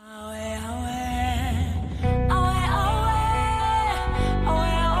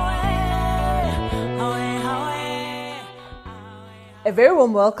A very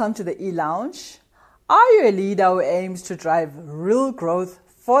warm welcome to the E-Lounge. Are you a leader who aims to drive real growth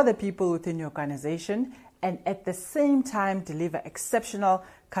for the people within your organization and at the same time deliver exceptional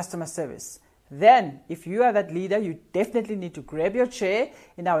customer service? Then, if you are that leader, you definitely need to grab your chair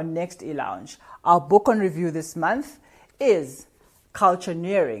in our next E-Lounge. Our book on review this month is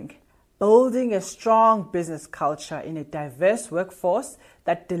Cultureneering, Building a Strong Business Culture in a Diverse Workforce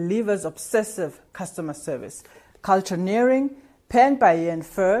that Delivers Obsessive Customer Service. Cultureneering, penned by Ian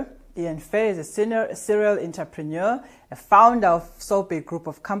Fuhr. Ian Fuhr is a serial entrepreneur, a founder of Sorbet Group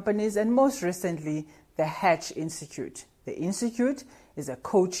of companies, and most recently, the Hatch Institute. The Institute is a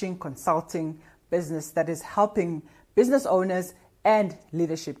coaching, consulting business that is helping business owners and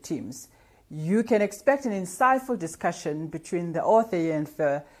leadership teams. You can expect an insightful discussion between the author Ian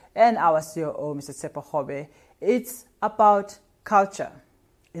Fuhr and our COO, Mr. Tshepo Khobe. It's about culture.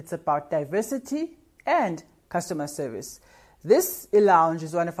 It's about diversity and customer service. This e-lounge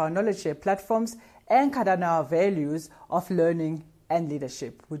is one of our knowledge share platforms anchored on our values of learning and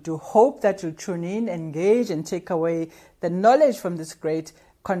leadership. We do hope that you'll tune in, engage, and take away the knowledge from this great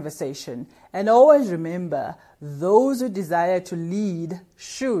conversation. And always remember, those who desire to lead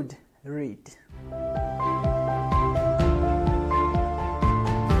should read.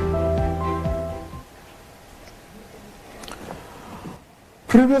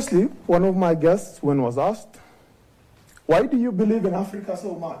 Previously, one of my guests, when was asked, "Why do you believe in Africa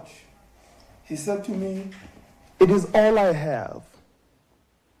so much?" He said to me, "It is all I have."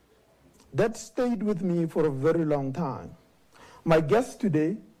 That stayed with me for a very long time. My guest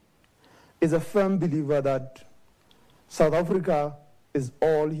today is a firm believer that South Africa is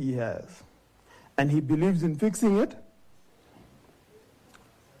all he has, and he believes in fixing it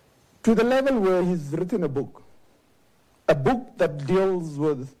to the level where he's written a book that deals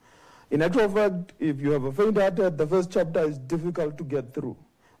with, in actual fact, if you have a faint-hearted, the first chapter is difficult to get through.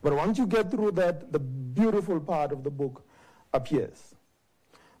 But once you get through that, the beautiful part of the book appears.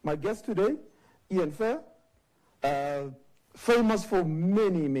 My guest today, Ian Fuhr, famous for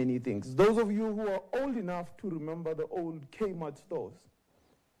many, many things. Those of you who are old enough to remember the old Kmart stores,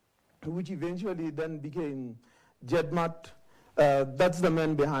 which eventually then became Jetmart, that's the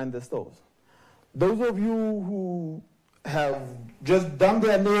man behind the stores. Those of you who have just done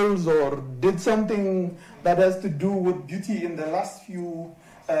their nails or did something that has to do with beauty in the last few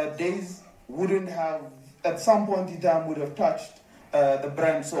days wouldn't have, at some point in time, would have touched the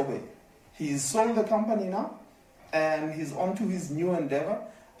brand Sorbet. He's sold the company now, and he's on to his new endeavor.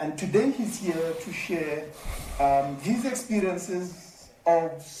 And today he's here to share his experiences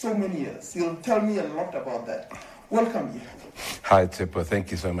of so many years. He'll tell me a lot about that. Welcome, Ian. Hi, Tshepo. Thank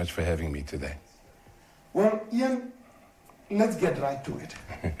you so much for having me today. Well, Ian, let's get right to it.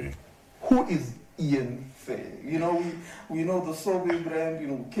 Who is Ian Fuhr? You know, we know the Sorbet brand,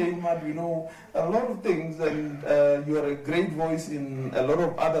 Kmart, we know a lot of things, and you are a great voice in a lot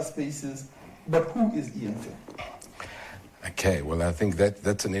of other spaces. But who is Ian Fuhr? Okay, well, I think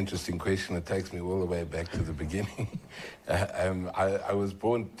that's an interesting question. It takes me all the way back to the beginning. I was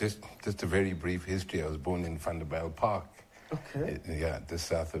born, just a very brief history, I was born in Vanderbijl Park. Okay. Just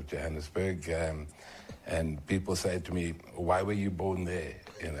south of Johannesburg. And people say to me, "Why were you born there?"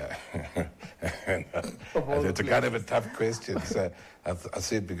 And it's a kind of a tough question. So I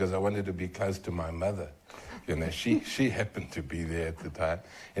said, because I wanted to be close to my mother. She happened to be there at the time.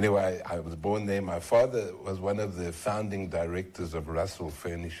 Anyway, I was born there. My father was one of the founding directors of Russell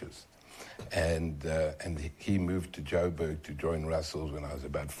Furnishers. And he moved to Joburg to join Russell's when I was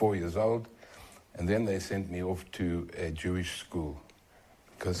about 4 years old. And then they sent me off to a Jewish school.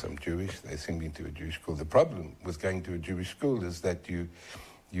 Because I'm Jewish, they sent me to a Jewish school. The problem with going to a Jewish school is that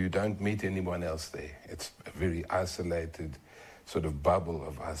you don't meet anyone else there. It's a very isolated sort of bubble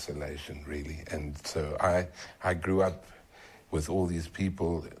of isolation, really. And so I grew up with all these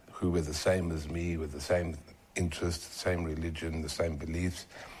people who were the same as me, with the same interests, the same religion, the same beliefs.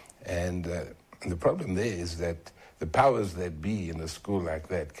 And the problem there is that the powers that be in a school like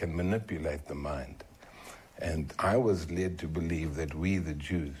that can manipulate the mind. And I was led to believe that we, the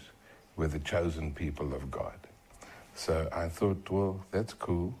Jews, were the chosen people of God. So I thought, well, that's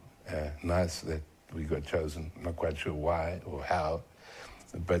cool, nice that we got chosen. I'm not quite sure why or how,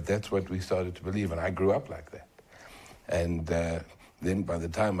 but that's what we started to believe, and I grew up like that. And then by the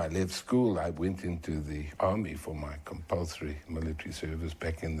time I left school, I went into the army for my compulsory military service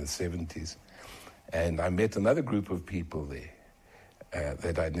back in the 70s. And I met another group of people there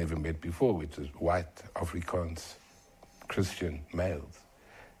that I'd never met before, which is white, Afrikaans, Christian males.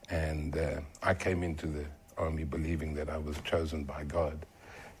 And I came into the army believing that I was chosen by God.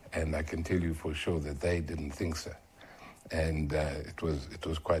 And I can tell you for sure that they didn't think so. And it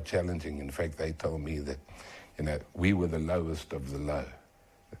was quite challenging. In fact, they told me that, we were the lowest of the low.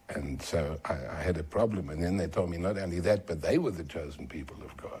 And so I had a problem. And then they told me not only that, but they were the chosen people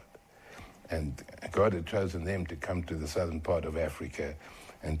of God. And God had chosen them to come to the southern part of Africa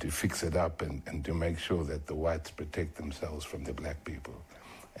and to fix it up and to make sure that the whites protect themselves from the black people.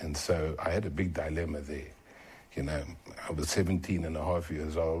 And so I had a big dilemma there. I was 17 and a half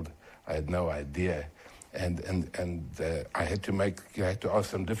years old. I had no idea. And I had to ask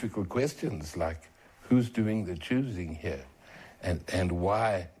some difficult questions like, who's doing the choosing here? And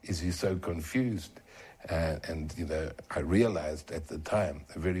why is he so confused? I realized at the time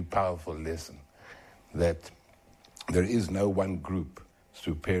a very powerful lesson that there is no one group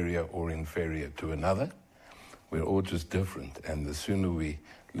superior or inferior to another. We're all just different, and the sooner we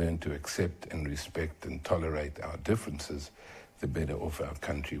learn to accept and respect and tolerate our differences, the better off our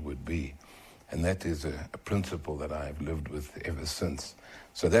country would be. And that is a principle that I've lived with ever since.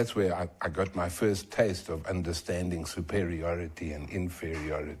 So that's where I got my first taste of understanding superiority and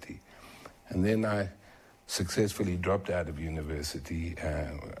inferiority. And then I successfully dropped out of university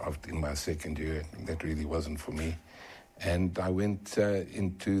in my second year. That really wasn't for me. And I went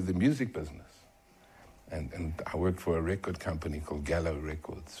into the music business. And I worked for a record company called Gallo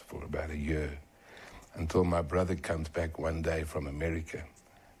Records for about a year, until my brother comes back one day from America.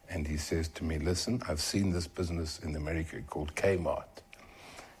 And he says to me, listen, I've seen this business in America called Kmart.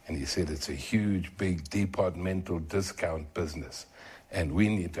 And he said, it's a huge, big, departmental discount business. And we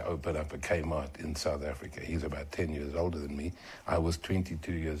need to open up a Kmart in South Africa. He's about 10 years older than me. I was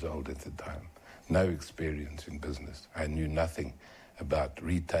 22 years old at the time. No experience in business. I knew nothing about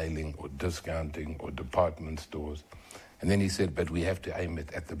retailing or discounting or department stores. And then he said, but we have to aim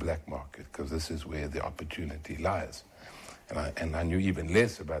it at the black market because this is where the opportunity lies. And I knew even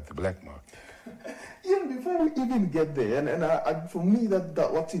less about the black market. Even before we even get there, and for me,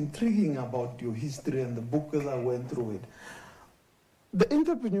 that what's intriguing about your history and the book as I went through it, the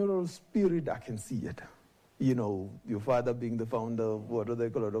entrepreneurial spirit, I can see it. Your father being the founder of, what do they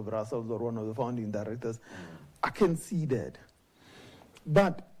call it, of Russell's, or one of the founding directors. I can see that.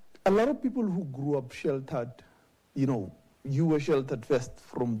 But a lot of people who grew up sheltered, you were sheltered first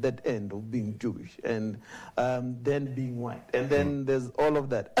from that end of being Jewish and then being white. And then there's all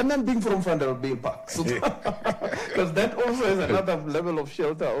of that. And then being from Vanderbilt Park. Because that also is another level of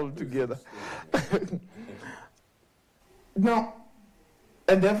shelter altogether. Now,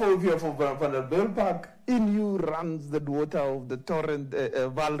 and therefore, if you're from Vanderbilt Park, in you runs the water of the torrent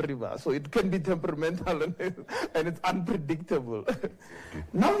Vaal River. So it can be temperamental and it's unpredictable.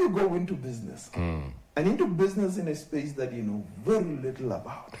 Now you go into business. And into business in a space that you know very little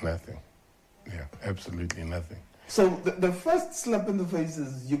about. Nothing. Yeah, absolutely nothing. So the first slap in the face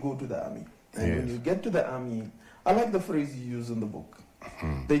is you go to the army. And yes. When you get to the army, I like the phrase you use in the book.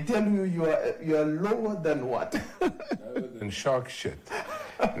 They tell you you are lower than what? Lower than shark shit.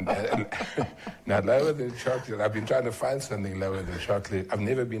 Now, lower than shark shit. I've been trying to find something lower than shark shit. I've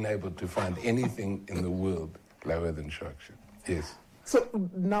never been able to find anything in the world lower than shark shit. Yes. So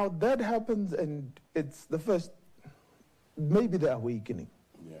now that happens, and it's the first, maybe the awakening.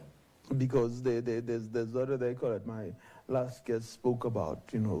 Yeah. Because there's what do they call it? My last guest spoke about,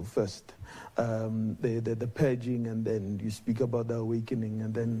 first the purging, and then you speak about the awakening,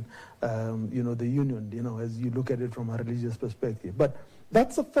 and then, the union, as you look at it from a religious perspective. But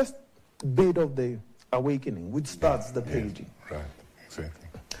that's the first bit of the awakening, which starts the purging. Yes. Right, exactly.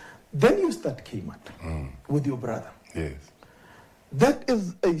 Then you start Kmart with your brother. Yes. That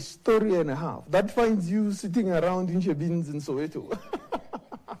is a story and a half. That finds you sitting around in Shebins in Soweto.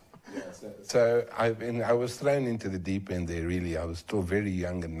 So I was thrown into the deep end there, really. I was still very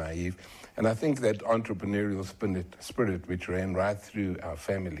young and naive. And I think that entrepreneurial spirit which ran right through our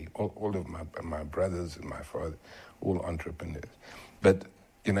family, all of my brothers and my father, all entrepreneurs. But,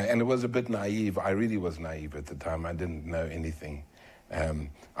 and it was a bit naive. I really was naive at the time. I didn't know anything.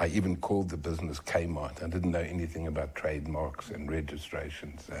 I even called the business Kmart. I didn't know anything about trademarks and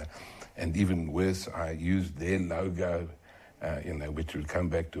registrations. And even worse, I used their logo, which would come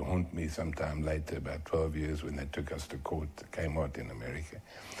back to haunt me sometime later, about 12 years when they took us to court, Kmart in America.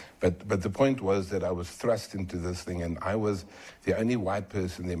 But the point was that I was thrust into this thing, and I was the only white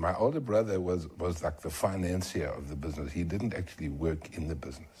person there. My older brother was like the financier of the business. He didn't actually work in the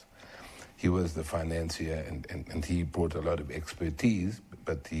business. He was the financier, and he brought a lot of expertise,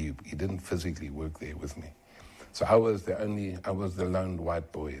 but he didn't physically work there with me. So I was the lone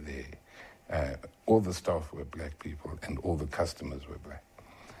white boy there. All the staff were black people, and all the customers were black.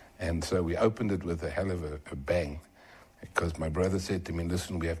 And so we opened it with a hell of a bang, because my brother said to me,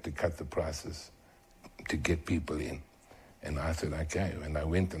 listen, we have to cut the prices to get people in. And I said, okay. And I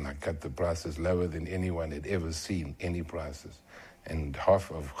went and I cut the prices lower than anyone had ever seen any prices. And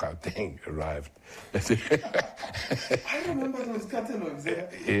half of Gauteng arrived. I remember those catalogs. Yeah?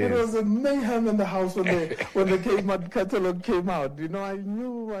 Yes. It was a mayhem in the house when the Kmart catalog came out. You know, I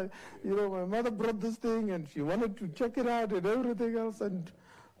knew, my mother brought this thing and she wanted to check it out and everything else. And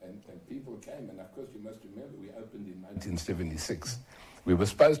people came, and of course you must remember we opened in 1976. We were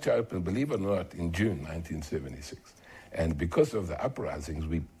supposed to open, believe it or not, in June 1976. And because of the uprisings,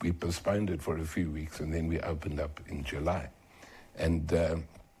 we postponed it for a few weeks, and then we opened up in July. And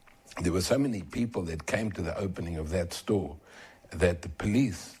there were so many people that came to the opening of that store that the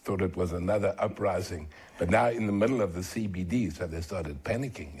police thought it was another uprising. But now in the middle of the CBD, so they started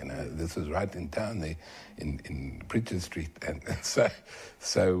panicking. You know, this is right in town there, in Pritchard Street. And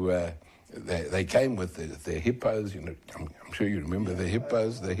so they came with their hippos. You know, I'm sure you remember the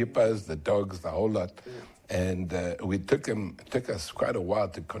hippos, the dogs, the whole lot. And it took us quite a while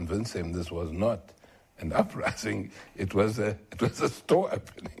to convince them this was not an uprising. It was a store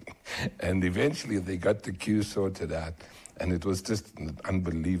opening. And eventually they got the queue sorted out. And it was just an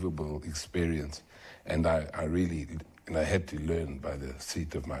unbelievable experience. And I really had to learn by the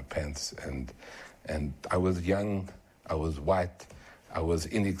seat of my pants. And I was young, I was white, I was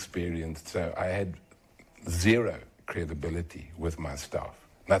inexperienced, so I had zero credibility with my staff.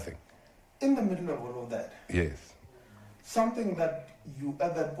 Nothing. In the middle of all of that, yes, something that you,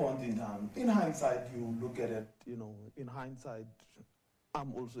 at that point in time, in hindsight, you look at it, in hindsight,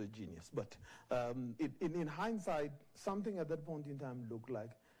 I'm also a genius, but in hindsight, something at that point in time looked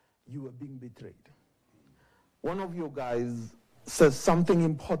like you were being betrayed. One of your guys says something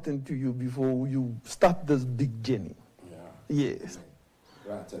important to you before you start this big journey. Yeah. Yes.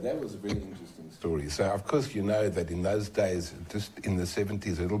 Right, so that was a very interesting story. So, of course, you know that in those days, just in the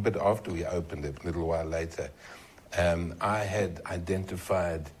 70s, a little bit after we opened it, a little while later, I had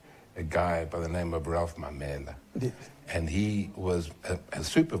identified a guy by the name of Ralph Mamela. Yes. And he was a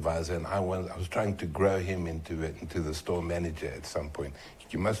supervisor, and I was trying to grow him into the store manager at some point.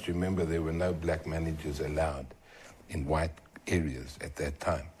 You must remember there were no black managers allowed in white areas at that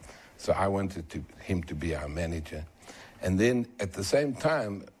time. So I wanted him to be our manager. And then at the same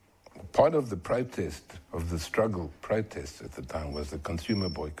time, part of the protest, of the struggle protest at the time, was the consumer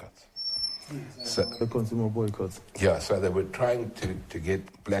boycotts. Yes, so, the consumer boycotts. Yeah, so they were trying to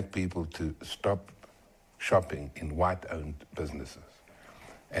get black people to stop shopping in white-owned businesses,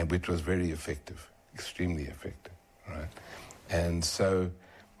 and which was very effective, extremely effective, right? And so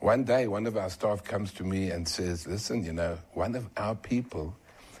one day, one of our staff comes to me and says, listen, one of our people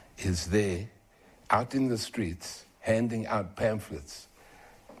is there out in the streets handing out pamphlets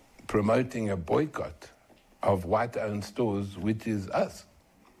promoting a boycott of white-owned stores, which is us.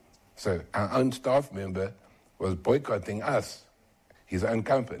 So our own staff member was boycotting us, his own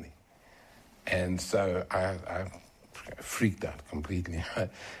company. And so I freaked out completely. I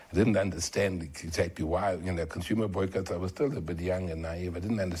didn't understand exactly why, consumer boycotts. I was still a bit young and naive. I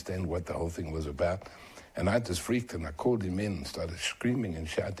didn't understand what the whole thing was about. And I just freaked, and I called him in and started screaming and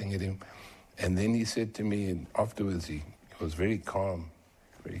shouting at him. And then he said to me, and afterwards he was very calm.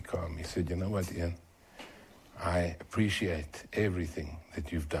 He said, you know what, Ian? I appreciate everything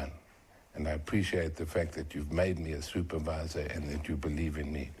that you've done. And I appreciate the fact that you've made me a supervisor and that you believe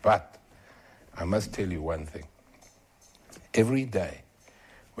in me. But I must tell you one thing. Every day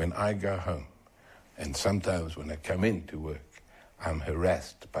when I go home, and sometimes when I come in to work, I'm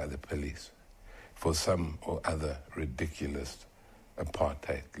harassed by the police for some or other ridiculous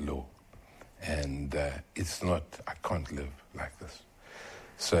apartheid law. And it's not, I can't live like this.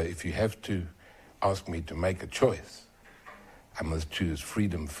 So if you have to ask me to make a choice, I must choose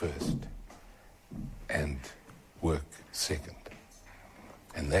freedom first and work second.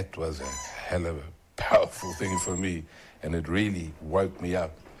 And that was a hell of a powerful thing for me, and it really woke me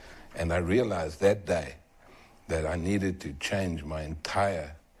up. And I realized that day that I needed to change my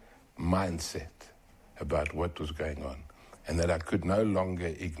entire mindset about what was going on, and that I could no longer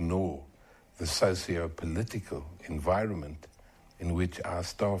ignore the socio-political environment in which our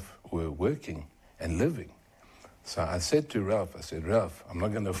staff were working and living. So I said to Ralph, Ralph, I'm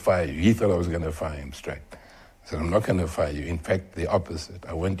not going to fire you. He thought I was going to fire him straight. I said, I'm not going to fire you. In fact, the opposite.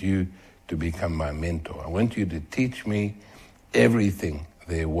 I want you to become my mentor. I want you to teach me everything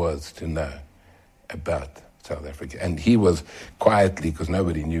there was to know about South Africa. And he was quietly, because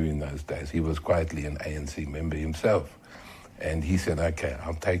nobody knew in those days, he was quietly an ANC member himself. And he said, okay,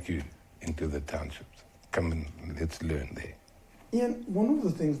 I'll take you into the townships. Come and let's learn there. Ian, one of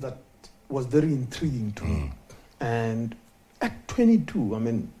the things that was very intriguing to me, and at 22,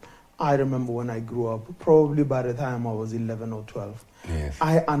 I remember when I grew up, probably by the time I was 11 or 12, Yes.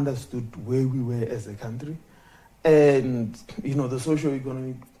 I understood where we were as a country. And, you know, the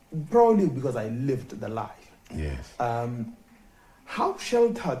socio-economic, probably because I lived the life. Yes. How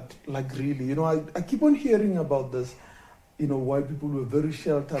sheltered, like really, you know, I keep on hearing about this, you know, why people were very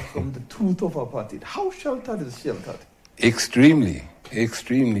sheltered from the truth of apartheid. How sheltered is sheltered? Extremely,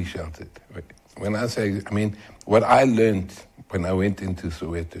 extremely sheltered. When I say, I mean, what I learned when I went into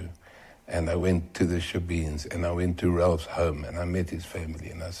Soweto, and I went to the Shabines, and I went to Ralph's home, and I met his family,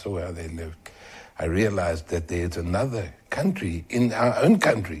 and I saw how they lived, I realized that there's another country in our own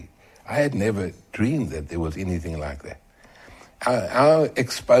country. I had never dreamed that there was anything like that. Our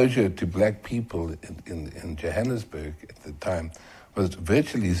exposure to black people in Johannesburg at the time was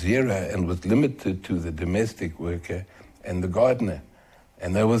virtually zero and was limited to the domestic worker and the gardener.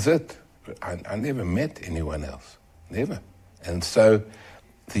 And that was it. I never met anyone else. Never. And so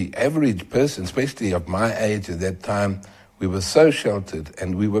the average person, especially of my age at that time, we were so sheltered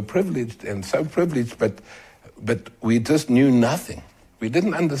and we were privileged and so privileged, but we just knew nothing. We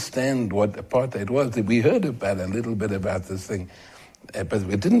didn't understand what apartheid was. We heard about a little bit about this thing, but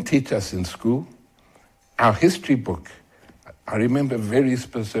it didn't teach us in school. Our history book, I remember very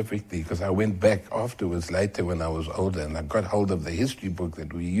specifically because I went back afterwards later when I was older and I got hold of the history book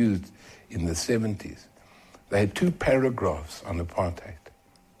that we used in the 70s. They had 2 paragraphs on apartheid.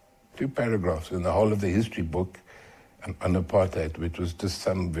 2 paragraphs in the whole of the history book on apartheid, which was just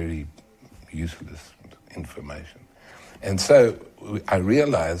some very useless information. And so I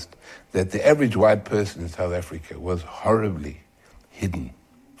realized that the average white person in South Africa was horribly hidden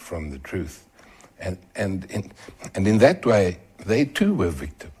from the truth. And in that way, they too were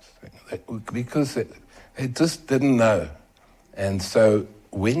victims, because they just didn't know. And so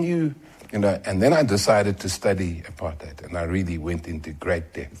when you know, and then I decided to study apartheid, and I really went into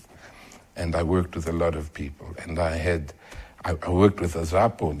great depth. And I worked with a lot of people. And I worked with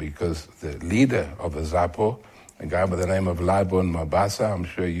Azapo because the leader of Azapo, a guy by the name of Laibon Mabasa, I'm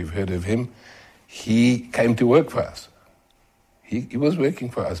sure you've heard of him, he came to work for us. He was working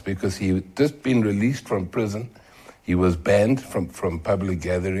for us because he had just been released from prison. He was banned from public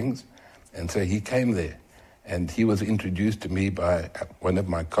gatherings. And so he came there. And he was introduced to me by one of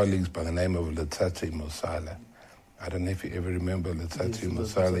my colleagues by the name of Letsatsi Mosala. I don't know if you ever remember Letsatsi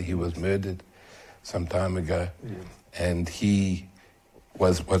Mosala. He was murdered some time ago. Yes. And he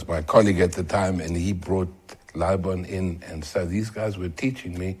was my colleague at the time, and he brought Laibon in. And so these guys were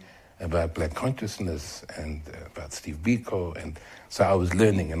teaching me about black consciousness and about Steve Biko. And so I was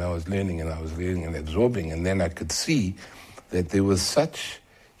learning, and I was learning, and I was learning and absorbing. And then I could see that there was such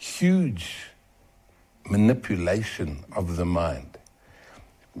huge manipulation of the mind.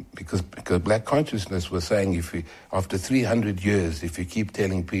 Because black consciousness was saying after 300 years, if you keep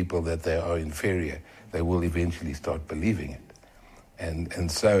telling people that they are inferior, they will eventually start believing it. And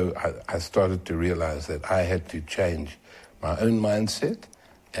so I started to realize that I had to change my own mindset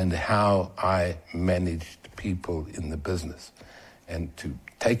and how I managed people in the business, and to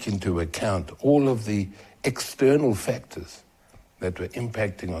take into account all of the external factors that were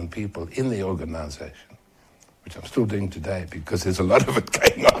impacting on people in the organization, which I'm still doing today because there's a lot of it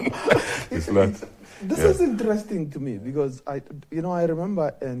going on. This is interesting to me because I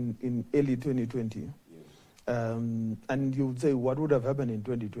remember in early 2020, and you would say, what would have happened in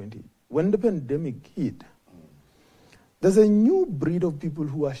 2020? When the pandemic hit, there's a new breed of people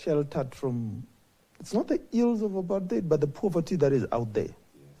who are sheltered from, it's not the ills of apartheid, but the poverty that is out there.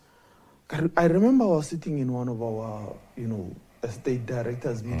 I remember I was sitting in one of our, estate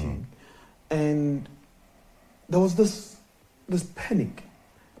directors meeting, and there was this panic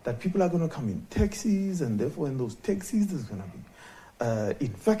that people are going to come in taxis, and therefore in those taxis there's going to be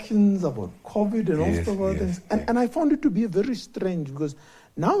infections about COVID and all stuff like this. And I found it to be very strange because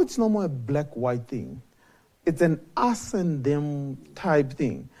now it's no more a black-white thing. It's an us and them type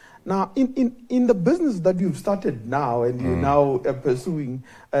thing. Now, in the business that you've started now and you're now pursuing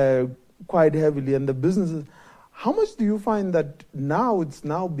quite heavily, and the businesses, how much do you find that now it's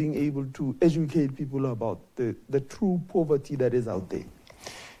now being able to educate people about the true poverty that is out there?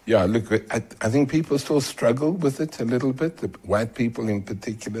 Yeah, look, I think people still struggle with it a little bit, the white people in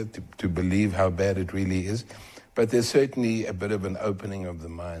particular, to believe how bad it really is. But there's certainly a bit of an opening of the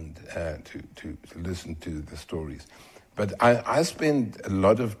mind to listen to the stories. But I spend a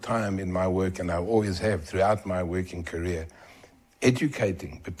lot of time in my work, and I always have throughout my working career,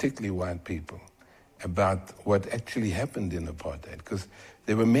 educating, particularly white people, about what actually happened in apartheid. Because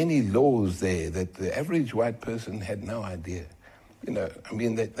there were many laws there that the average white person had no idea.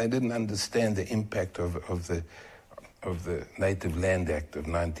 They didn't understand the impact of of the Native Land Act of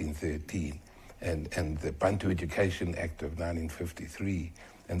 1913 and the Bantu Education Act of 1953.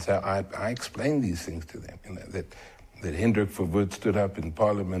 And so I explained these things to them, that Hendrik Verwoerd stood up in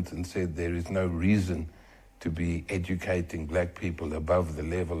Parliament and said there is no reason to be educating black people above the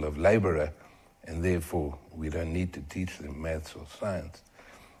level of laborer, and therefore we don't need to teach them maths or science.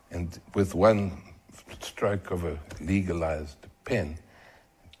 And with one stroke of a legalized pen,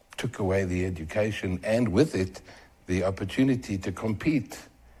 took away the education and with it the opportunity to compete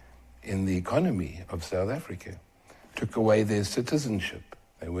in the economy of South Africa. Took away their citizenship.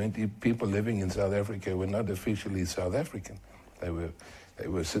 They weren't, people living in South Africa were not officially South African. They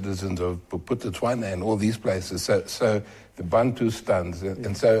were citizens of Botswana and all these places. So the Bantustans.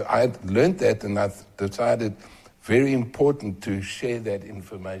 And so I learned that, and I decided very important to share that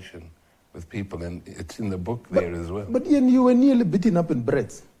information with people, and it's in the book there as well. But Ian, you were nearly beaten up in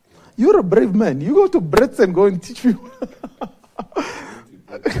Brits. You're a brave man. You go to Brits and go and teach people.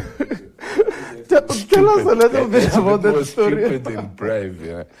 Tell us a little bit about that story. Stupid and brave,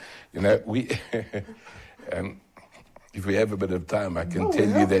 yeah. You know, we. If we have a bit of time, I can tell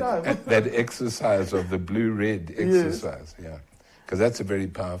you that exercise of the blue-red exercise, yes. Yeah. Because that's a very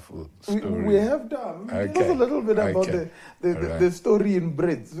powerful story. We have time. Okay. Tell us a little bit about the story in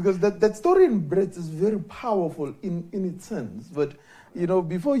Brits, because that story in Brits is very powerful in its sense. But, you know,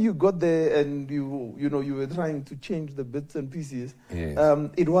 before you got there and you were trying to change the bits and pieces, yes.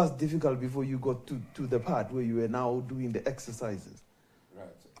 It was difficult before you got to the part where you were now doing the exercises.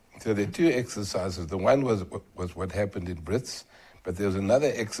 So there are two exercises. The one was what happened in Brits, but there's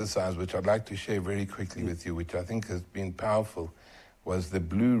another exercise which I'd like to share very quickly with you, which I think has been powerful, was the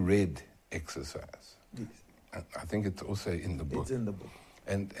blue-red exercise. Yes. I think it's also in the book. It's in the book.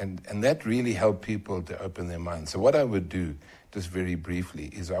 And that really helped people to open their minds. So what I would do, just very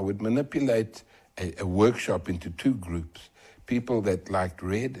briefly, is I would manipulate a workshop into two groups, people that liked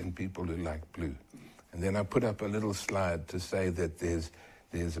red and people who liked blue. And then I put up a little slide to say that there's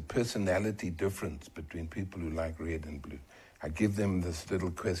a personality difference between people who like red and blue. I give them this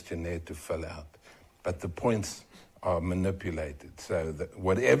little questionnaire to fill out, but the points are manipulated. So that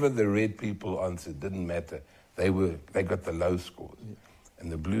whatever the red people answered didn't matter. They got the low scores, yeah.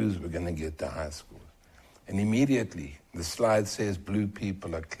 And the blues were going to get the high scores. And immediately the slide says blue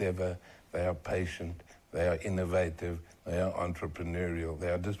people are clever, they are patient, they are innovative, they are entrepreneurial, they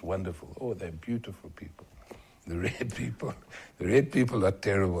are just wonderful. Oh, they're beautiful people. The red people are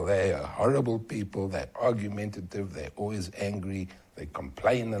terrible. They are horrible people. They're argumentative. They're always angry. They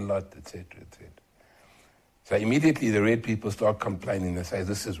complain a lot, etc., etc. So immediately the red people start complaining. They say,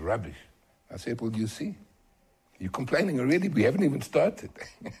 "This is rubbish." I said, "Well, you see, you're complaining already. We haven't even started."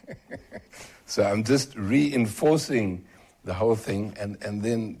 So I'm just reinforcing the whole thing, and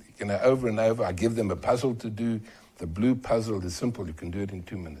then over and over, I give them a puzzle to do. The blue puzzle is simple. You can do it in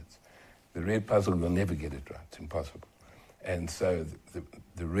 2 minutes. The red puzzle, you'll never get it right. It's impossible. And so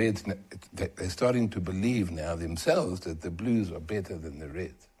the reds, they're starting to believe now themselves that the blues are better than the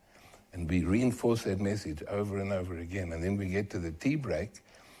reds. And we reinforce that message over and over again. And then we get to the tea break,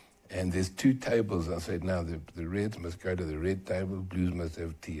 and there's two tables. I said, now the reds must go to the red table, blues must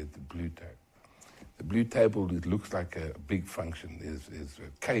have tea at the blue table. The blue table, it looks like a big function. There's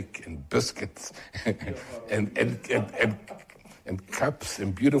cake and biscuits and cups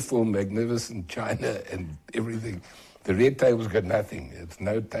and beautiful, magnificent china and everything. The red table's got nothing. It's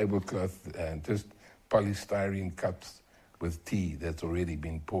no tablecloth, just polystyrene cups with tea that's already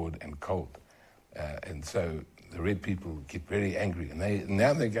been poured and cold. And so the red people get very angry, and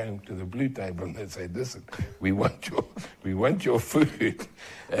now they're going to the blue table and they say, "Listen, we want your food."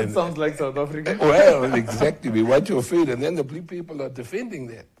 And it sounds like South Africa. Well, exactly. We want your food, and then the blue people are defending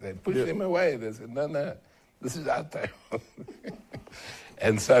that. They push them away. They say, "No, this is our table."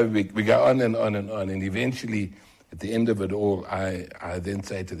 And so we go on and on and on, and eventually, at the end of it all, I then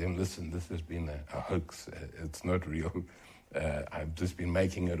say to them, "Listen, this has been a hoax. It's not real. I've just been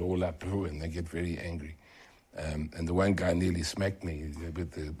making it all up," and they get very angry. And the one guy nearly smacked me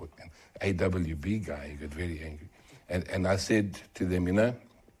with the AWB guy. He got very angry. And I said to them,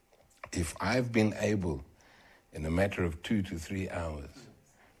 if I've been able, in a matter of 2 to 3 hours,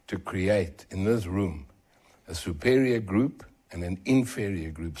 to create in this room a superior group and an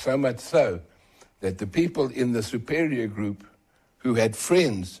inferior group, so much so that the people in the superior group who had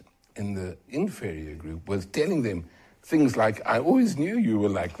friends in the inferior group was telling them things like, "I always knew you were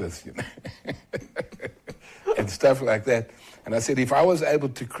like this," and stuff like that. And I said, if I was able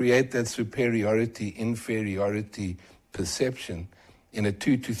to create that superiority-inferiority perception in a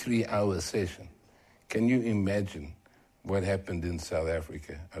 2 to 3 hour session, can you imagine what happened in South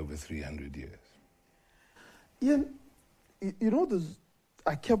Africa over 300 years? Ian, you know,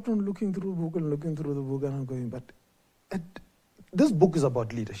 I kept on looking through the book and I'm going, but this book is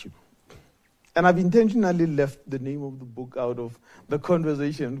about leadership. And I've intentionally left the name of the book out of the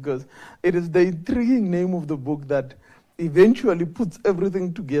conversation because it is the intriguing name of the book that eventually puts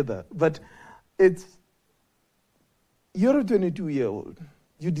everything together. But you're a 22-year-old.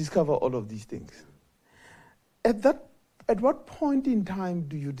 You discover all of these things. At what point in time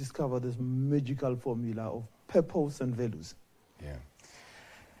do you discover this magical formula of purpose and values? Yeah.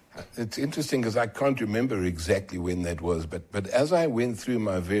 It's interesting because I can't remember exactly when that was, but as I went through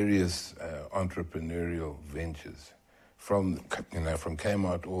my various entrepreneurial ventures, from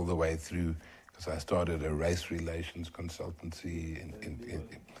Kmart all the way through, because I started a race relations consultancy in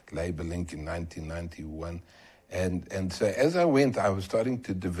Labour Link in 1991, and so as I went, I was starting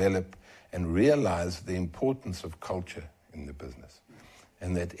to develop and realize the importance of culture in the business,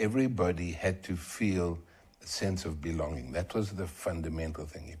 and that everybody had to feel a sense of belonging. That was the fundamental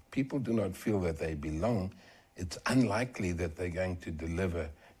thing. If people do not feel that they belong, it's unlikely that they're going to deliver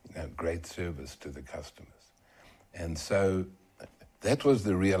great service to the customers. And so that was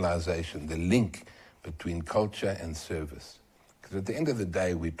the realization, the link between culture and service. Because at the end of the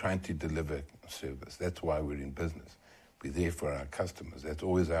day, we're trying to deliver service. That's why we're in business. We're there for our customers. That's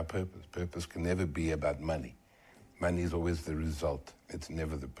always our purpose. Purpose can never be about money. Money is always the result. It's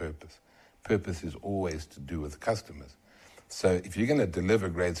never the purpose. Purpose is always to do with customers. So if you're going to deliver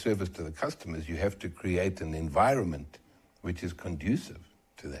great service to the customers, you have to create an environment which is conducive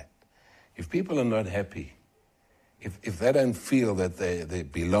to that. If people are not happy, if they don't feel that they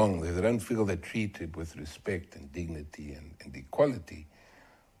belong, if they don't feel they're treated with respect and dignity and equality,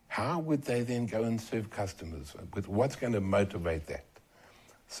 how would they then go and serve customers? What's going to motivate that?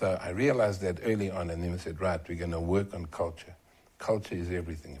 So I realized that early on, and then I said, right, we're going to work on culture. Culture is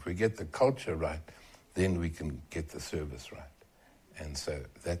everything. If we get the culture right, then we can get the service right. And so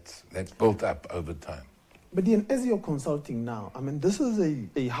that's built up over time. But Ian, as you're consulting now, I mean, this is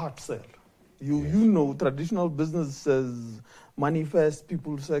a hard sell. You know, traditional business says money first,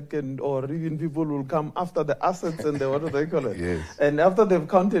 people second, or even people will come after the assets and what do they call it? Yes. And after they've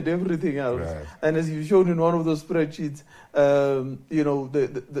counted everything else. Right. And as you showed in one of those spreadsheets, you know,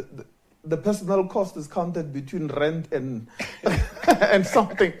 the personal cost is counted between rent and and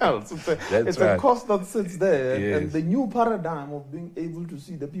something else. It's a cost that sits there. Yes. And the new paradigm of being able to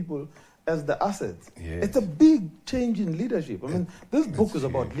see the people as the assets. Yes. It's a big change in leadership. I mean, this book is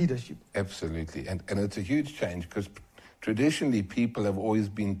about leadership. Absolutely. And it's a huge change because traditionally people have always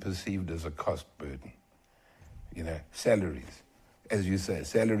been perceived as a cost burden. You know, salaries. As you say,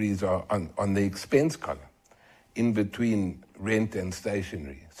 salaries are on the expense column, in between rent and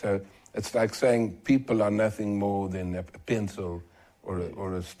stationery. So it's like saying people are nothing more than a pencil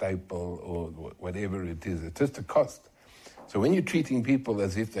or a staple or whatever it is. It's just a cost. So when you're treating people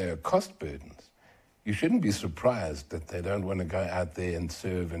as if they are cost burdens, you shouldn't be surprised that they don't want to go out there and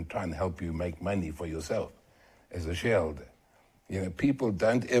serve and try and help you make money for yourself as a shareholder. You know, people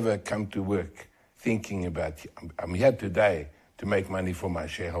don't ever come to work thinking about, I'm here today to make money for my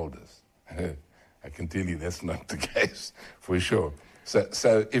shareholders. I can tell you that's not the case for sure.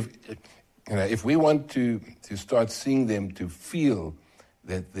 So if we want to start seeing them to feel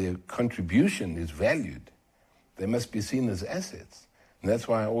that their contribution is valued, they must be seen as assets. And that's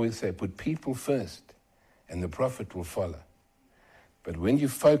why I always say, put people first, and the profit will follow. But when you're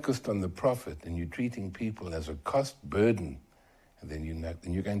focused on the profit and you're treating people as a cost burden, then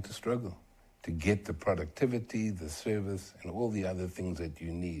you're going to struggle to get the productivity, the service, and all the other things that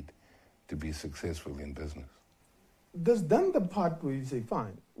you need to be successful in business. There's then the part where you say,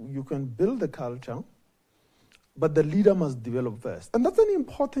 fine, you can build a culture, but the leader must develop first. And that's an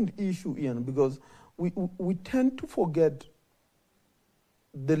important issue, Ian, because we tend to forget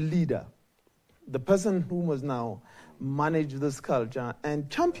the leader, the person who must now manage this culture and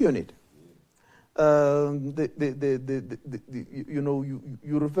champion it. You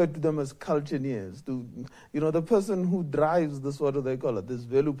refer to them as cultureneers, the person who drives this, what do they call it, this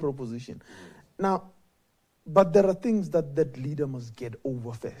value proposition. Now, but there are things that leader must get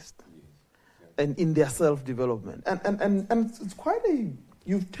over first, and in their self-development. And it's quite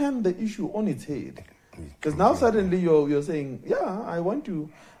you've turned the issue on its head. Because now suddenly you're saying, yeah, I want to,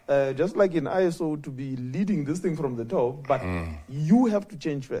 just like in ISO, to be leading this thing from the top, but you have to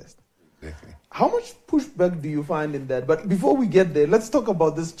change first. Exactly. How much pushback do you find in that? But before we get there, let's talk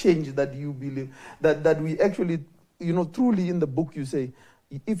about this change that you believe, that we actually, truly in the book you say,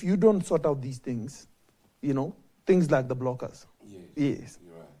 if you don't sort out these things, things like the blockers. Yes.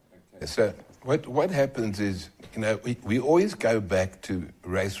 You're right. Okay. So what happens is, we always go back to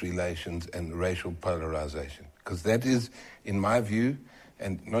race relations and racial polarization. Because that is, in my view,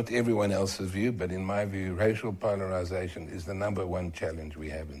 and not everyone else's view, but in my view, racial polarization is the number one challenge we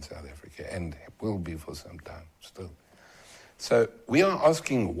have in South Africa, and will be for some time still. So we are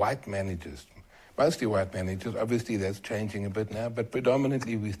asking white managers, mostly white managers, obviously that's changing a bit now, but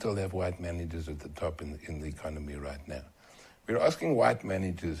predominantly we still have white managers at the top in the economy right now. We're asking white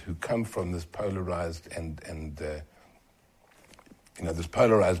managers who come from this polarized this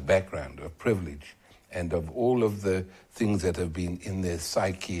polarized background of privilege and of all of the things that have been in their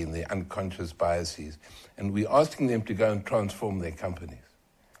psyche and their unconscious biases, and we're asking them to go and transform their companies.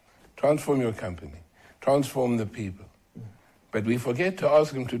 Transform your company. Transform the people. But we forget to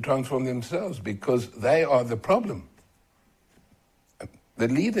ask them to transform themselves because they are the problem. The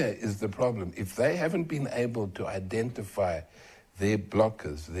leader is the problem. If they haven't been able to identify their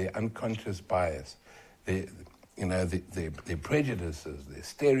blockers, their unconscious bias, their prejudices, their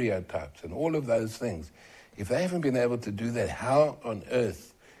stereotypes, and all of those things, if they haven't been able to do that, how on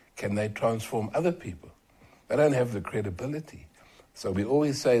earth can they transform other people? They don't have the credibility. So we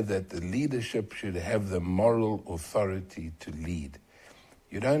always say that the leadership should have the moral authority to lead.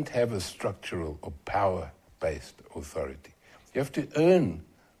 You don't have a structural or power-based authority. You have to earn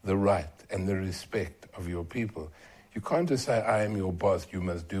the right and the respect of your people. You can't just say, I am your boss, you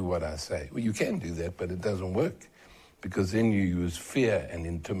must do what I say. Well, you can do that, but it doesn't work because then you use fear and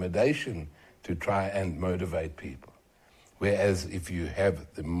intimidation to try and motivate people. Whereas if you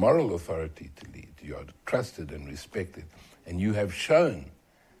have the moral authority to lead, you are trusted and respected, and you have shown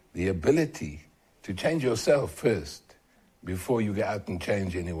the ability to change yourself first before you go out and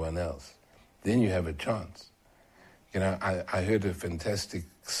change anyone else, then you have a chance. You know, I heard a fantastic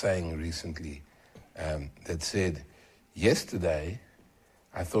saying recently that said, yesterday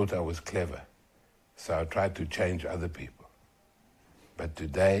I thought I was clever, so I tried to change other people. But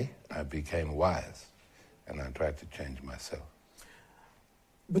today I became wise, and I tried to change myself.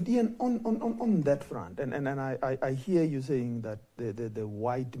 But Ian, on that front, and I hear you saying that the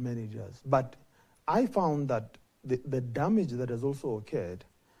white managers, but I found that the damage that has also occurred,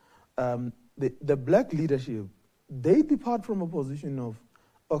 the black leadership, they depart from a position of,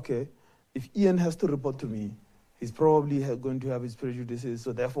 okay, if Ian has to report to me, he's probably going to have his prejudices,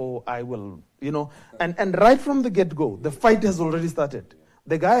 so therefore I will, and right from the get-go, the fight has already started.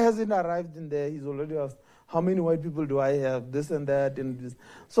 The guy hasn't arrived in there, he's already asked, how many white people do I have, this and that, and this.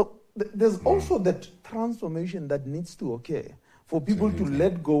 So there's also that transformation that needs to occur for people Absolutely. To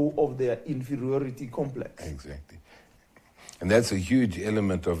let go of their inferiority complex. Exactly. And that's a huge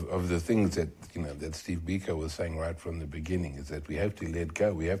element of the things that, that Steve Biko was saying right from the beginning, is that we have to let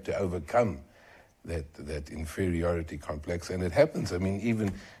go, we have to overcome that inferiority complex. And it happens. I mean,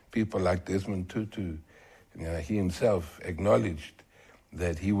 even people like Desmond Tutu, he himself acknowledged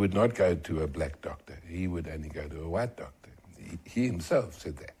that he would not go to a black doctor. He would only go to a white doctor. He himself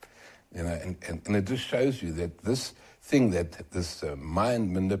said that. And it just shows you that this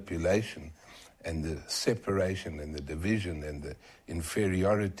mind manipulation and the separation and the division and the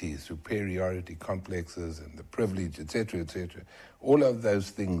inferiority, superiority complexes and the privilege, etc., all of those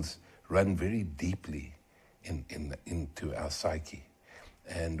things run very deeply into our psyche.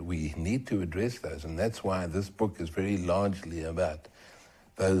 And we need to address those. And that's why this book is very largely about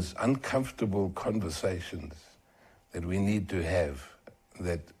those uncomfortable conversations that we need to have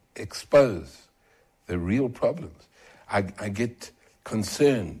that expose the real problems. I get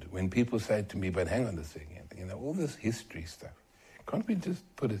concerned when people say to me, but hang on a second, all this history stuff, can't we just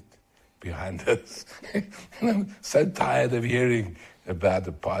put it behind us? I'm so tired of hearing about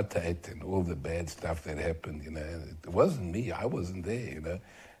apartheid and all the bad stuff that happened. It wasn't me, I wasn't there,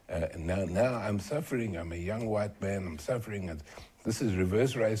 and now I'm suffering. I'm a young white man, I'm suffering. And this is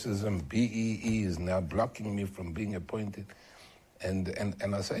reverse racism. BEE is now blocking me from being appointed. And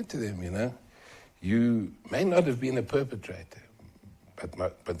I say to them, you may not have been a perpetrator,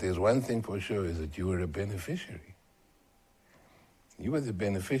 but there's one thing for sure, is that you were a beneficiary. You were the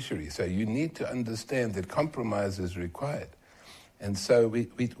beneficiary. So you need to understand that compromise is required. And so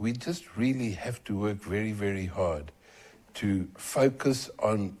we just really have to work very, very hard to focus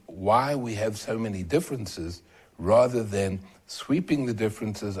on why we have so many differences rather than sweeping the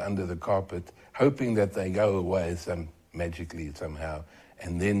differences under the carpet, hoping that they go away magically somehow,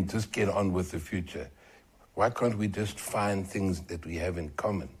 and then just get on with the future. Why can't we just find things that we have in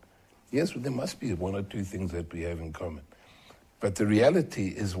common? Yes, there must be one or two things that we have in common. But the reality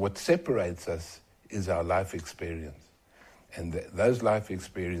is what separates us is our life experience. And those life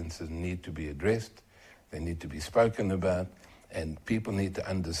experiences need to be addressed, they need to be spoken about, and people need to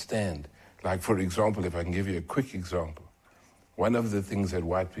understand. Like, for example, if I can give you a quick example, one of the things that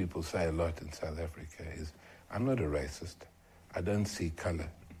white people say a lot in South Africa is, I'm not a racist. I don't see color.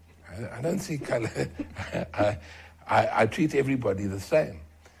 I don't see color. I treat everybody the same.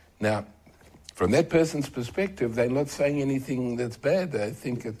 Now, from that person's perspective, they're not saying anything that's bad. I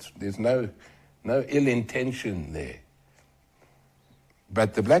think there's no ill intention there.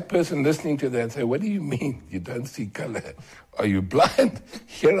 But the black person listening to that say, what do you mean you don't see color? Are you blind?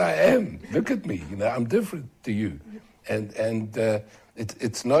 Here I am. Look at me. I'm different to you. And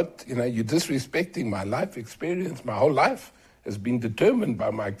it's not, you're disrespecting my life experience. My whole life has been determined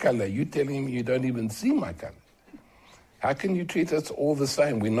by my color. You're telling me you don't even see my color. How can you treat us all the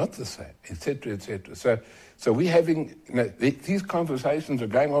same? We're not the same, etc., etc. So we're having, these conversations are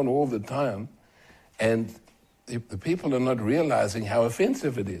going on all the time, and the people are not realizing how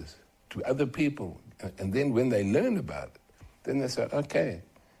offensive it is to other people. And then when they learn about it, then they say, okay,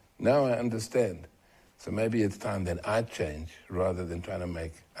 now I understand. So maybe it's time that I change rather than trying to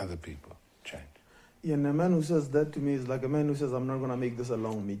make other people change. Yeah, and a man who says that to me is like a man who says, I'm not going to make this a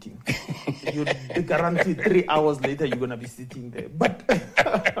long meeting. You guarantee 3 hours later you're going to be sitting there. But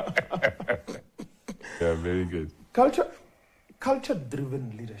yeah, very good.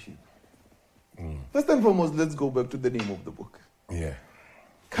 Culture-driven leadership. First and foremost, let's go back to the name of the book. Yeah.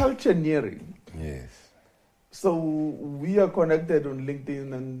 Cultureneering. Yes. So we are connected on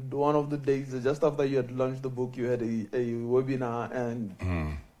LinkedIn, and one of the days, just after you had launched the book, you had a webinar,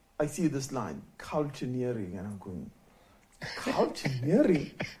 and I see this line, cultureneering, and I'm going,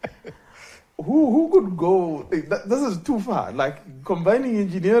 cultureneering? Who could go, this is too far, like combining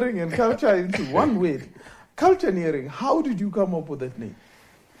engineering and culture into one word. Cultureneering, how did you come up with that name?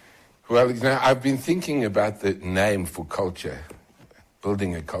 Well, I've been thinking about the name for culture,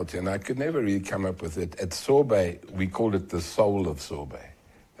 building a culture, and I could never really come up with it. At Sorbet, we called it the soul of Sorbet.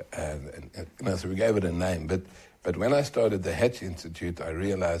 So we gave it a name. But when I started the Hatch Institute, I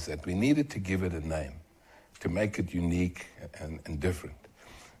realized that we needed to give it a name to make it unique and different.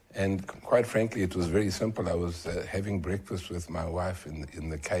 And quite frankly, it was very simple. I was having breakfast with my wife in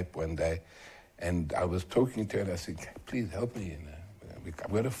the Cape one day, and I was talking to her, and I said, please help me,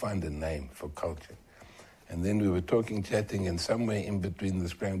 I've got to find a name for culture. And then we were talking, chatting, and somewhere in between the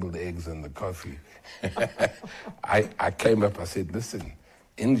scrambled eggs and the coffee, I came up, I said, listen,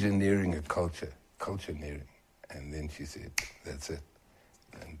 engineering a culture, cultureneering. And then she said, that's it.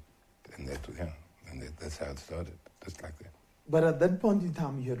 And that's how it started, just like that. But at that point in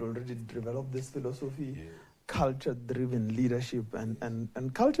time, you had already developed this philosophy, yeah. Culture-driven leadership.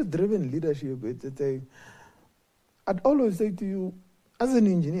 And culture-driven leadership, I'd always say to you, as an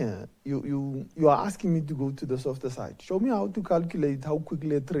engineer, you are asking me to go to the softer side. Show me how to calculate how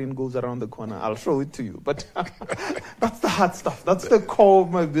quickly a train goes around the corner. I'll show it to you. But that's the hard stuff. That's the core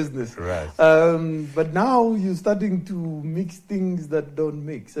of my business. Right. But now you're starting to mix things that don't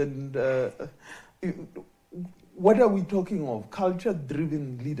mix. And what are we talking of?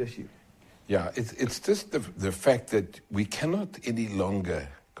 Culture-driven leadership. Yeah, it's just the fact that we cannot any longer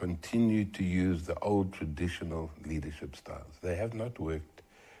continue to use the old traditional leadership styles. They have not worked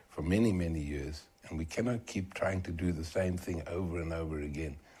for many, many years, and we cannot keep trying to do the same thing over and over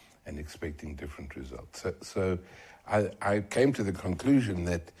again and expecting different results. So I came to the conclusion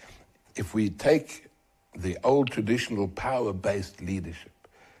that if we take the old traditional power-based leadership,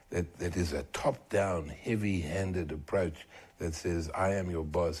 that is a top-down, heavy-handed approach that says, I am your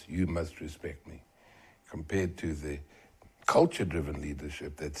boss, you must respect me, compared to the culture-driven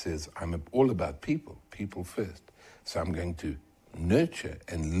leadership that says, I'm all about people, people first. So I'm going to nurture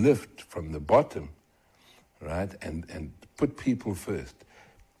and lift from the bottom, right, and put people first.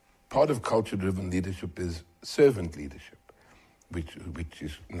 Part of culture-driven leadership is servant leadership, which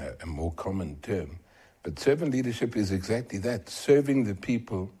is a more common term. But servant leadership is exactly that, serving the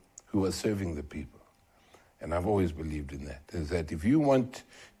people who are serving the people. And I've always believed in that, is that if you want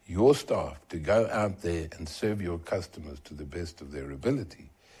your staff to go out there and serve your customers to the best of their ability,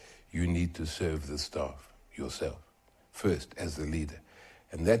 you need to serve the staff yourself first as the leader.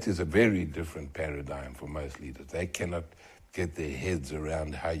 And that is a very different paradigm for most leaders. They cannot get their heads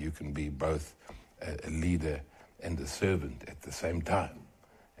around how you can be both a leader and a servant at the same time.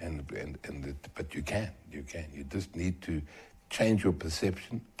 But you can. You just need to change your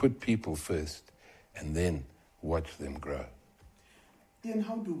perception, put people first, and then watch them grow. Ian,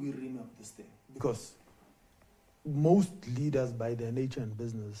 how do we remap this thing? Because most leaders, by their nature in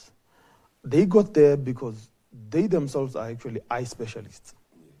business, they got there because they themselves are actually eye specialists.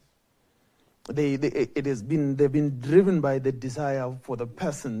 Yes. They've been driven by the desire for the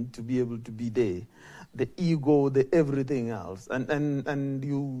person to be able to be there, the ego, the everything else, and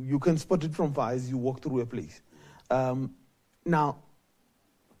you can spot it from far as you walk through a place. Now,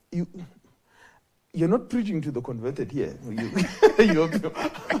 you're not preaching to the converted here.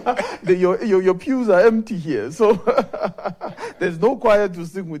 Your pews are empty here, so there's no choir to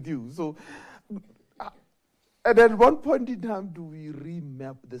sing with you. So, and at one point in time, do we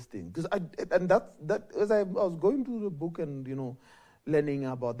remap this thing? Because as I was going through the book and learning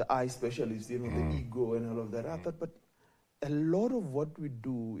about the eye specialist, the ego and all of that, I thought, but a lot of what we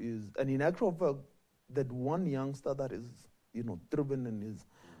do is, and in actual fact, that one youngster that is driven and is.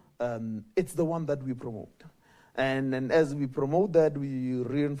 It's the one that we promote. And as we promote that, we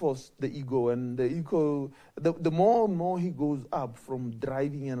reinforce the ego. And the ego, the more and more he goes up from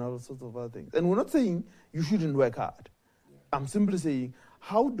driving and all sorts of other things. And we're not saying you shouldn't work hard. Yeah. I'm simply saying,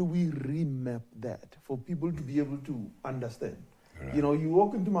 how do we remap that for people to be able to understand? Right. You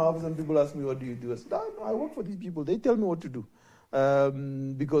walk into my office and people ask me, what do you do? I say, no, I work for these people. They tell me what to do.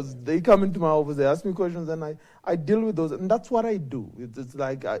 Because they come into my office, they ask me questions, and I deal with those, and that's what I do. It's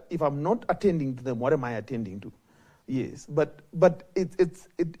like if I'm not attending to them, what am I attending to? Yes, but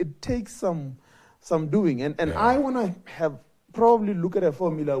it takes some doing, and I want to have probably look at a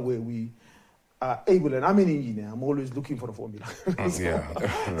formula where we are able. And I'm an engineer; I'm always looking for a formula.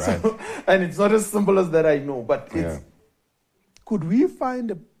 Right. And it's not as simple as that, I know, but could we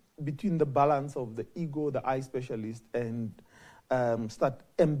find between the balance of the ego, the eye specialist, and start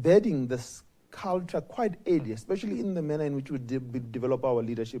embedding this culture quite early, especially in the manner in which we develop our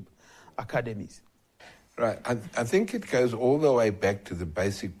leadership academies? Right. I think it goes all the way back to the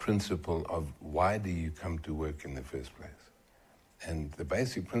basic principle of why do you come to work in the first place? And the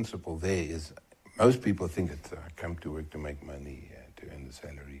basic principle there is most people think it's I come to work to make money, to earn a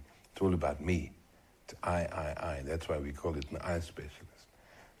salary. It's all about me. It's I. That's why we call it an I specialist.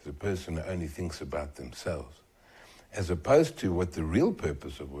 It's a person who only thinks about themselves. As opposed to what the real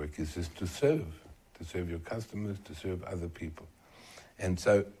purpose of work is to serve your customers, to serve other people. And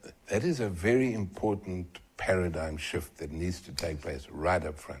so that is a very important paradigm shift that needs to take place right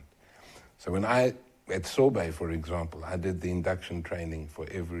up front. So when at Sorbet, for example, I did the induction training for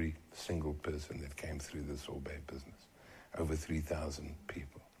every single person that came through the Sorbet business, over 3,000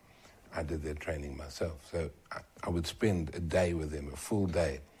 people. I did their training myself. So I would spend a day with them, a full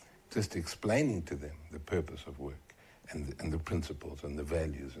day, just explaining to them the purpose of work. And the principles and the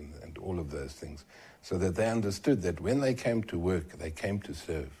values and all of those things, so that they understood that when they came to work, they came to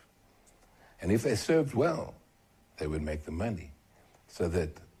serve. And if they served well, they would make the money. So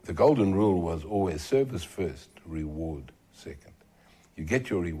that the golden rule was always service first, reward second. You get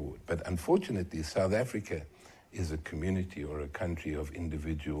your reward. But unfortunately, South Africa is a community or a country of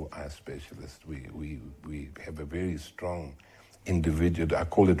individual eye specialists. We have a very strong individual, I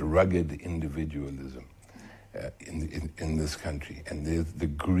call it rugged individualism. In this country, and the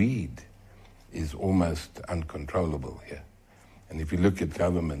greed is almost uncontrollable here. And if you look at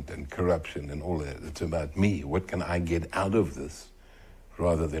government and corruption and all that, it's about me. What can I get out of this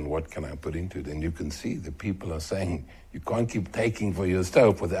rather than what can I put into it? And you can see the people are saying you can't keep taking for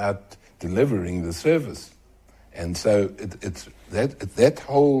yourself without delivering the service. And so it's that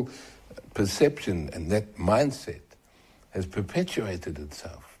whole perception and that mindset has perpetuated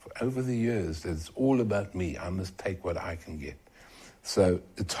itself. Over the years, it's all about me. I must take what I can get. So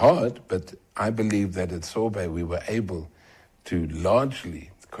it's hard, but I believe that at Sorbet we were able to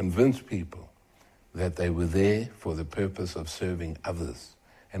largely convince people that they were there for the purpose of serving others.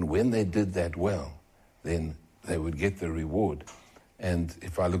 And when they did that well, then they would get the reward. And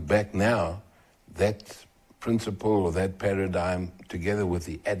if I look back now, that principle or that paradigm, together with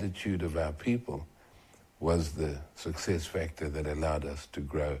the attitude of our people, was the success factor that allowed us to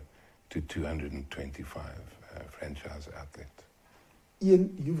grow to 225 franchise outlets.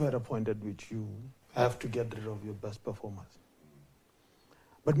 Ian, you've had a point at which you have to get rid of your best performers.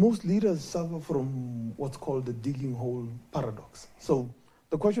 But most leaders suffer from what's called the digging hole paradox. So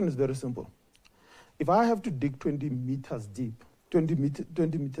the question is very simple. If I have to dig 20 meters deep, 20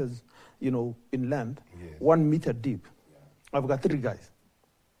 meters, in land, yes. 1 meter deep, I've got 3 guys.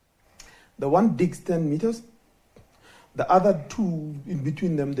 The one digs 10 meters, the other 2 in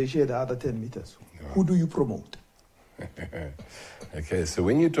between them, they share the other 10 meters. Yeah. Who do you promote? Okay, so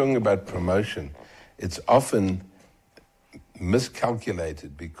when you're talking about promotion, it's often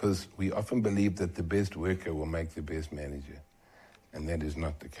miscalculated because we often believe that the best worker will make the best manager. And that is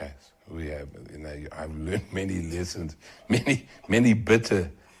not the case. We have, I've learned many lessons, many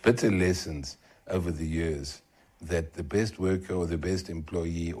bitter lessons over the years, that the best worker or the best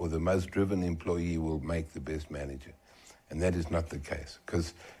employee or the most driven employee will make the best manager. And that is not the case.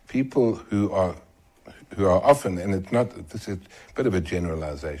 Because people who are often, and this is a bit of a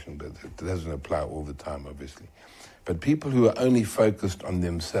generalization, but it doesn't apply all the time, obviously. But people who are only focused on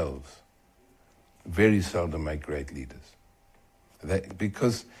themselves very seldom make great leaders.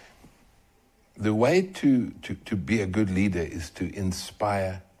 Because the way to be a good leader is to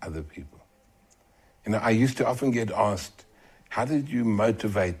inspire other people. You know, I used to often get asked, how did you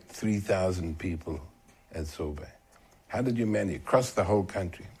motivate 3,000 people at Sorbet? How did you manage across the whole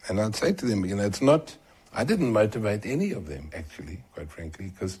country? And I'd say to them, you know, I didn't motivate any of them, actually, quite frankly,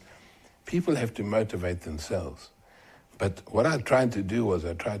 because people have to motivate themselves. But what I tried to do was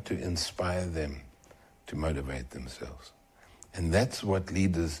I tried to inspire them to motivate themselves. And that's what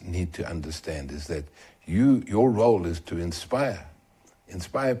leaders need to understand, is that your role is to inspire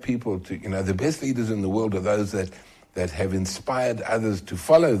people to, you know, the best leaders in the world are those that have inspired others to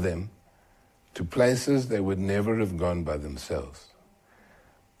follow them to places they would never have gone by themselves.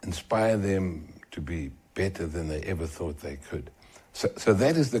 Inspire them to be better than they ever thought they could. So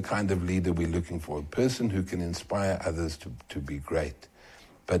that is the kind of leader we're looking for, a person who can inspire others to be great.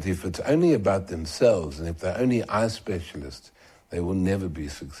 But if it's only about themselves, and if they're only eye specialists, they will never be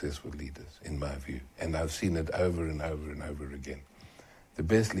successful leaders, in my view. And I've seen it over and over and over again. The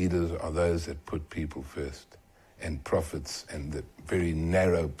best leaders are those that put people first, and profits, and the very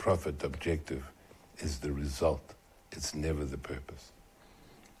narrow profit objective is the result. It's never the purpose.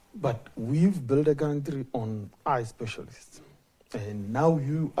 But we've built a country on eye specialists. And now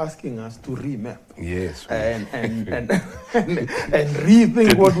you asking us to remap. Yes. And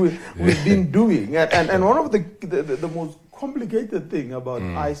rethink what we've been doing. And one of the most complicated thing about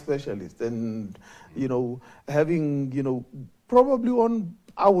eye specialists, and, you know, having, you know, probably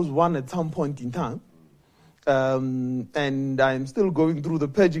I was one at some point in time. And I'm still going through the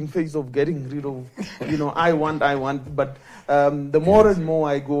purging phase of getting rid of, you know, I want. But the more and more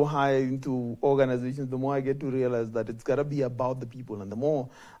I go higher into organizations, the more I get to realize that it's got to be about the people. And the more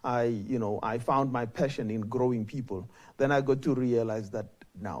I found my passion in growing people, then I got to realize that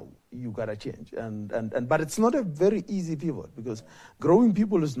now you got to change. But it's not a very easy pivot, because growing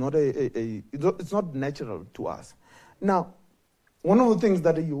people is not it's not natural to us. Now, one of the things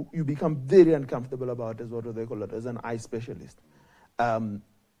that you become very uncomfortable about, as what do they call it, as an eye specialist,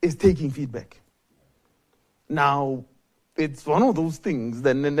 is taking feedback. Now, it's one of those things,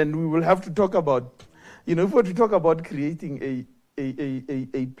 and then we will have to talk about, you know, if we're to talk about creating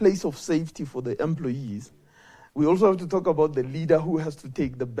a place of safety for the employees, we also have to talk about the leader who has to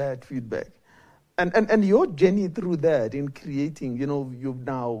take the bad feedback. And your journey through that in creating, you know, you've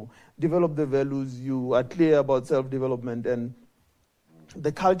now developed the values, you are clear about self-development, and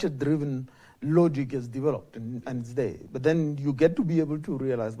the culture-driven logic is developed and it's there. But then you get to be able to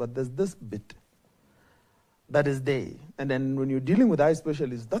realize, but there's this bit that is there. And then when you're dealing with eye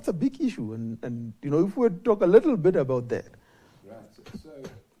specialists, that's a big issue. And you know, if we talk a little bit about that. Right. So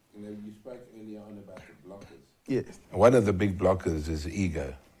you know, you spoke earlier on about the blockers. Yes. One of the big blockers is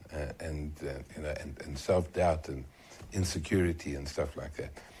ego and self-doubt and insecurity and stuff like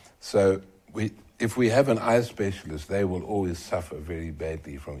that. So if we have an eye specialist, they will always suffer very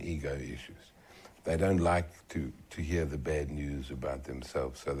badly from ego issues. They don't like to hear the bad news about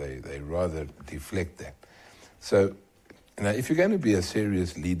themselves, so they rather deflect that. So, you know, if you're going to be a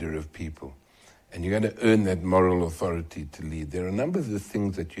serious leader of people, and you're going to earn that moral authority to lead, there are a number of the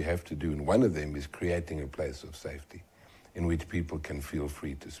things that you have to do, and one of them is creating a place of safety in which people can feel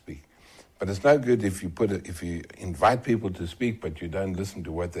free to speak. But it's no good if you invite people to speak, but you don't listen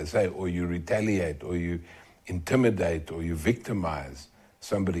to what they say, or you retaliate, or you intimidate, or you victimize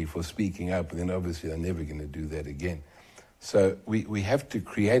somebody for speaking up, then obviously they're never going to do that again. So we have to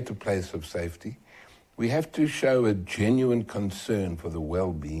create a place of safety. We have to show a genuine concern for the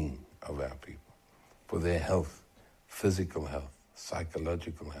well-being of our people, for their health, physical health,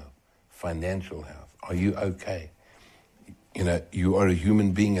 psychological health, financial health. Are you okay? You know, you are a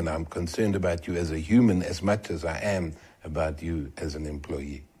human being, and I'm concerned about you as a human as much as I am about you as an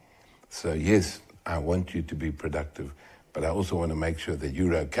employee. So yes, I want you to be productive, but I also want to make sure that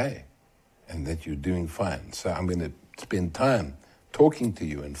you're okay and that you're doing fine. So I'm going to spend time talking to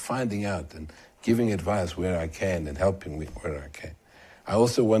you and finding out and giving advice where I can and helping where I can. I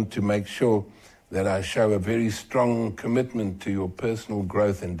also want to make sure that I show a very strong commitment to your personal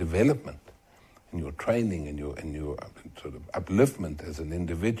growth and development, and your training and your sort of upliftment as an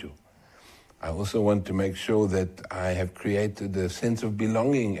individual. I also want to make sure that I have created a sense of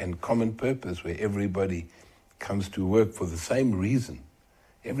belonging and common purpose where everybody comes to work for the same reason.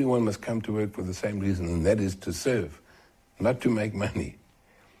 Everyone must come to work for the same reason, and that is to serve, not to make money.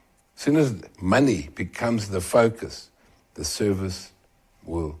 As soon as money becomes the focus, the service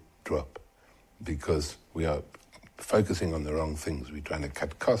will drop, because we are focusing on the wrong things. We're trying to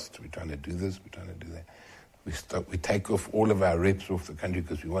cut costs, we're trying to do this, we're trying to do that. We take off all of our reps off the country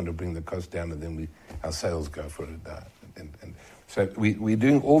because we want to bring the cost down, and then our sales go for a dive. And so we're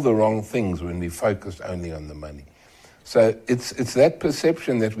doing all the wrong things when we focus only on the money. So it's that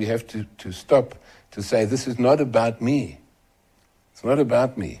perception that we have to stop, to say, this is not about me. It's not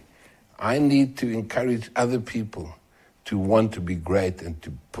about me. I need to encourage other people to want to be great and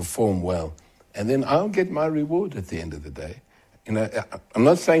to perform well. And then I'll get my reward at the end of the day. You know, I'm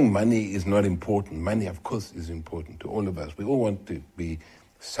not saying money is not important. Money, of course, is important to all of us. We all want to be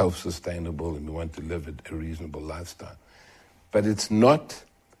self-sustainable and we want to live a reasonable lifestyle. But it's not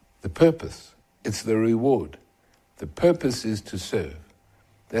the purpose. It's the reward. The purpose is to serve.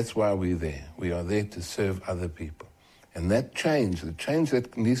 That's why we're there. We are there to serve other people. And that change, the change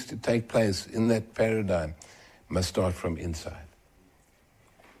that needs to take place in that paradigm, must start from inside.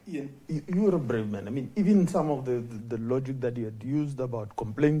 Ian, you're a brave man. I mean, even some of the logic that you had used about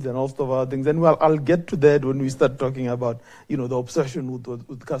complaints and all sorts of other things, and well, I'll get to that when we start talking about, you know, the obsession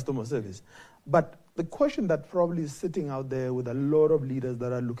with customer service. But the question that probably is sitting out there with a lot of leaders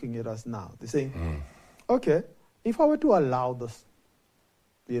that are looking at us now, they're saying, okay, if I were to allow this,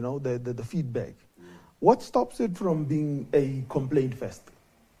 you know, the feedback, what stops it from being a complaint fest?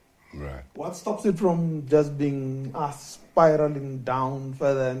 Right. What stops it from just being spiraling down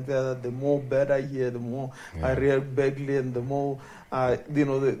further and further? The more bad I hear, the more I react badly, and the more you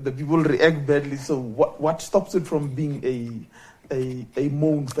know, the people react badly. So what stops it from being a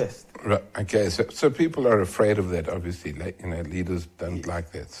moan fest? Right. Okay. So people are afraid of that. Obviously, you know, leaders don't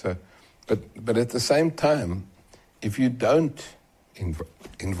like that. So, but at the same time, if you don't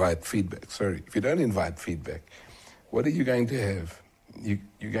invite feedback, what are you going to have?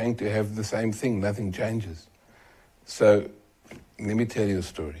 You're going to have the same thing. Nothing changes. So let me tell you a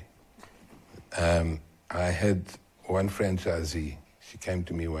story. I had one franchisee. She came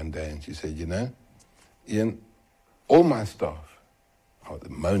to me one day and she said, you know, Ian, all my staff are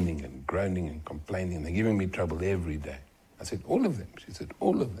moaning and groaning and complaining. They're giving me trouble every day. I said, all of them? She said,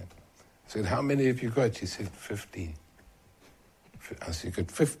 all of them. I said, how many have you got? She said, 15. I said, you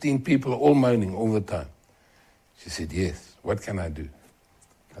got 15 people all moaning all the time. She said, yes. What can I do?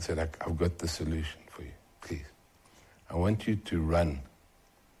 I said, I've got the solution for you, please. I want you to run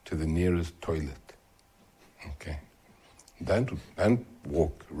to the nearest toilet, okay? Don't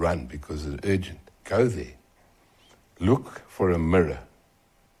walk, run, because it's urgent. Go there. Look for a mirror.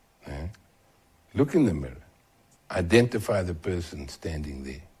 Look in the mirror. Identify the person standing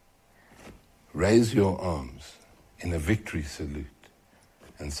there. Raise your arms in a victory salute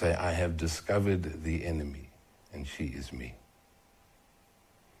and say, I have discovered the enemy, and she is me.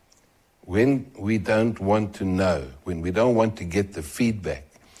 When we don't want to know, when we don't want to get the feedback,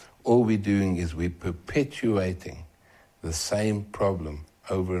 all we're doing is we're perpetuating the same problem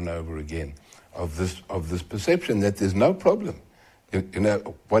over and over again of this perception that there's no problem. You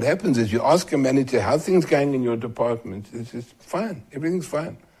know, what happens is you ask a manager, how things going in your department? It's just fine, everything's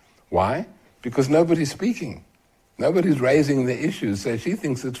fine. Why? Because nobody's speaking. Nobody's raising the issues, so she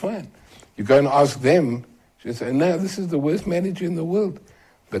thinks it's fine. You go and ask them, she'll say, no, this is the worst manager in the world.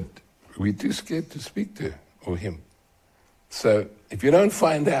 But we're too scared to speak to her or him. So if you don't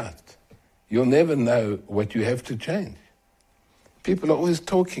find out, you'll never know what you have to change. People are always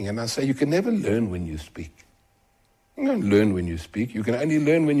talking, and I say you can never learn when you speak. You don't learn when you speak. You can only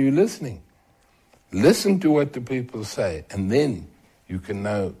learn when you're listening. Listen to what the people say, and then you can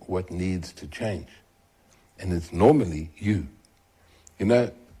know what needs to change. And it's normally you. You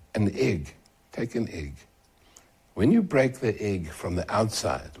know, an egg, take an egg. When you break the egg from the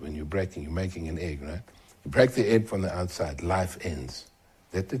outside, you're making an egg, right? You break the egg from the outside, life ends.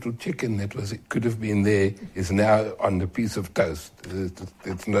 That little chicken that could have been there is now on the piece of toast.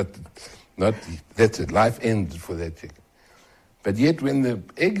 It's not, that's it, life ends for that chicken. But yet when the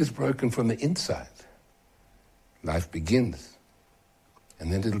egg is broken from the inside, life begins.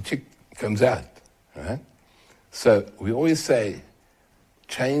 And then little chick comes out, right? So we always say,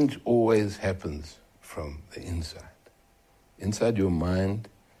 change always happens from the inside. Inside your mind,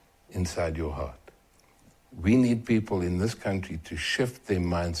 inside your heart. We need people in this country to shift their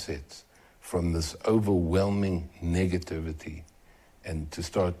mindsets from this overwhelming negativity and to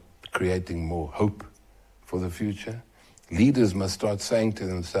start creating more hope for the future. Leaders must start saying to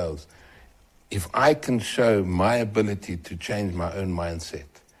themselves, if I can show my ability to change my own mindset,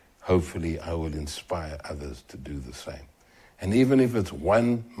 hopefully I will inspire others to do the same. And even if it's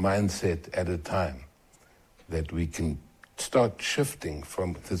one mindset at a time, that we can start shifting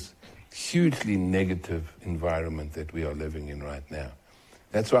from this hugely negative environment that we are living in right now.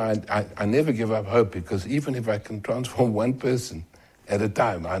 That's why I never give up hope, because even if I can transform one person at a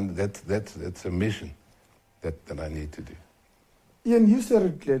time, that's a mission. that I need to do. Ian, you said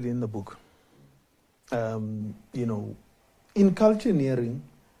it clearly in the book. In cultureneering,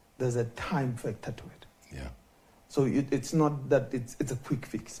 there's a time factor to it. Yeah. So it's not that it's a quick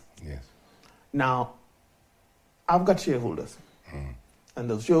fix. Yes. Now, I've got shareholders. And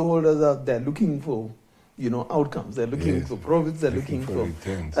those shareholders are there looking for, outcomes. They're looking for profits. They're looking for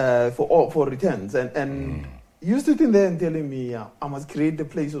returns. For returns. And you sitting there and telling me, I must create the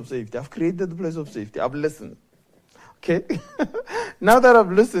place of safety. I've created the place of safety. I've listened. Okay. Now that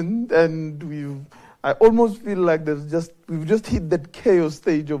I've listened, and I almost feel like we've just hit that chaos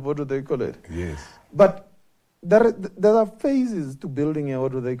stage of what do they call it? Yes. But there are phases to building a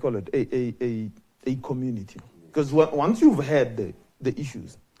community. Because once you've had the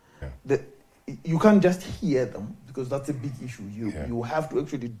issues, you can't just hear them, because that's a big issue. You have to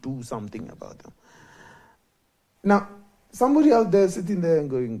actually do something about them. Now, somebody out there sitting there and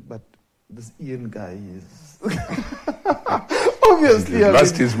going, but this Ian guy is... Obviously,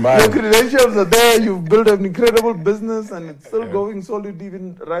 lost his mind. Your credentials are there. You've built an incredible business, and it's still going solid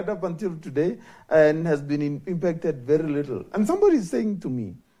even right up until today, and has been impacted very little. And somebody is saying to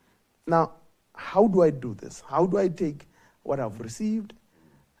me, now, how do I do this? How do I take what I've received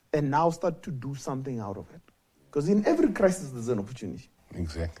and now start to do something out of it? Because in every crisis, there's an opportunity.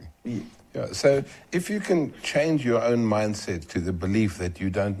 Exactly. Yeah. So if you can change your own mindset to the belief that you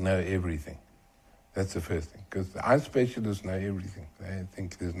don't know everything, that's the first thing. Because eye specialists know everything. They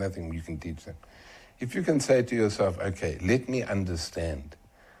think there's nothing you can teach them. If you can say to yourself, okay, let me understand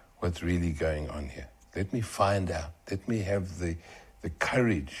what's really going on here. Let me find out. Let me have the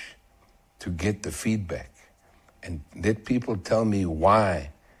courage to get the feedback, and let people tell me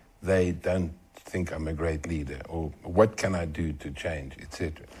why they don't think I'm a great leader, or what can I do to change,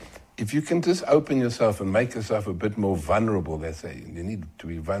 etc. If you can just open yourself and make yourself a bit more vulnerable, they say you need to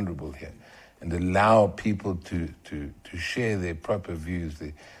be vulnerable here, and allow people to share their proper views.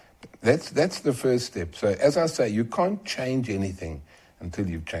 That's the first step. So as I say, you can't change anything until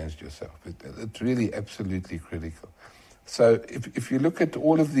you've changed yourself. It's really absolutely critical. So if you look at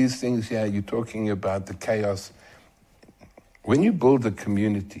all of these things here, you're talking about the chaos. When you build a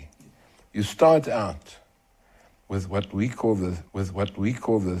community, you start out with what we call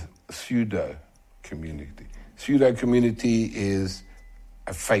the pseudo community. Pseudo community is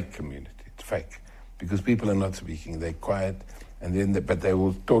a fake community. It's fake because people are not speaking. They're quiet, but they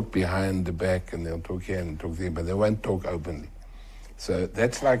will talk behind the back, and they'll talk here and talk there, but they won't talk openly. So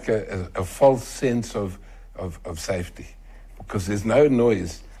that's like a false sense of safety, because there's no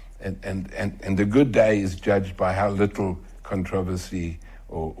noise, and the good day is judged by how little controversy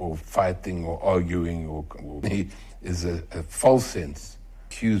or fighting or arguing or is a false sense,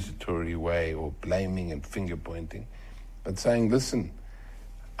 accusatory way, or blaming and finger pointing, but saying, listen,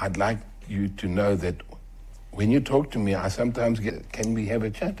 I'd like you to know that when you talk to me, I sometimes can we have a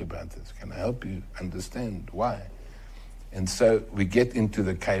chat about this? Can I help you understand why? And so we get into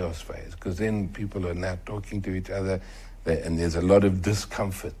the chaos phase, because then people are now talking to each other, and there's a lot of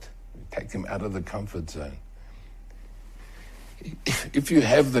discomfort. We take them out of the comfort zone. If you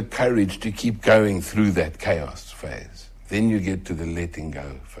have the courage to keep going through that chaos phase, then you get to the letting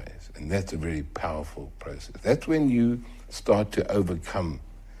go phase, and that's a very powerful process. That's when you start to overcome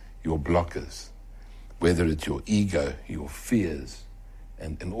your blockers, whether it's your ego, your fears,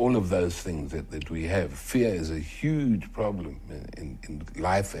 and all of those things that we have. Fear is a huge problem in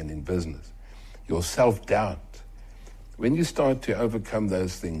life and in business. Your self-doubt. When you start to overcome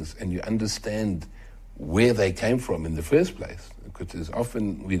those things and you understand where they came from in the first place, because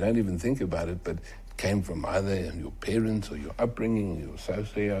often we don't even think about it, but it came from either your parents or your upbringing, your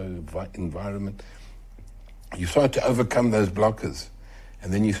socio-environment. You start to overcome those blockers,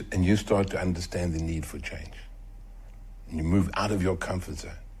 and then you start to understand the need for change. And you move out of your comfort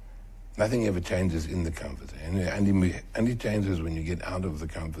zone. Nothing ever changes in the comfort zone. It only changes when you get out of the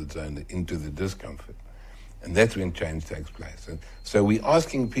comfort zone into the discomfort. And that's when change takes place. And so we're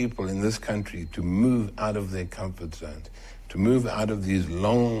asking people in this country to move out of their comfort zones, to move out of these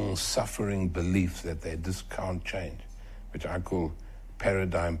long-suffering beliefs that they just can't change, which I call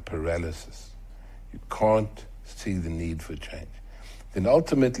paradigm paralysis. You can't see the need for change. Then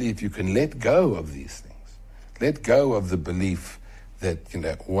ultimately, if you can let go of these things, let go of the belief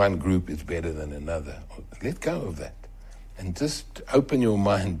that one group is better than another, let go of that. And just open your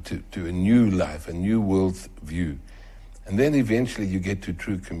mind to a new life, a new world view. And then eventually you get to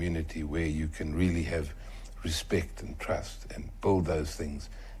true community where you can really have respect and trust and build those things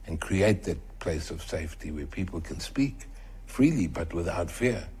and create that place of safety where people can speak freely but without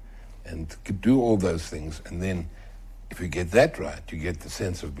fear and do all those things. And then if you get that right, you get the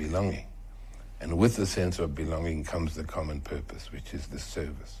sense of belonging. And with the sense of belonging comes the common purpose, which is the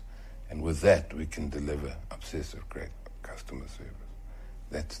service. And with that, we can deliver obsessive great customer service.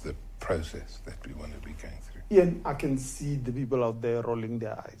 That's the process that we want to be going through. Ian, I can see the people out there rolling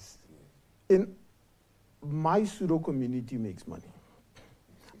their eyes. In my pseudo community makes money.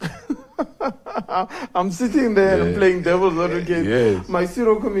 I'm sitting there and playing devil's advocate. Yes. My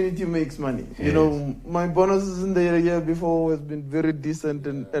pseudo community makes money. Yes. You know, my bonuses in the year before has been very decent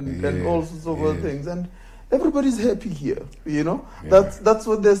and all sorts of other things. And everybody's happy here, you know. Yeah. That's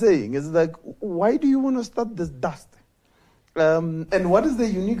what they're saying. It's like, why do you want to start this dust? And what is the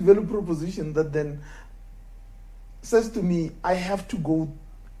unique value proposition that then says to me, I have to go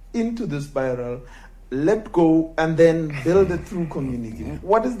into the spiral, let go, and then build a true community?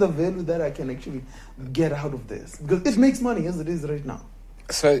 What is the value that I can actually get out of this? Because it makes money as it is right now.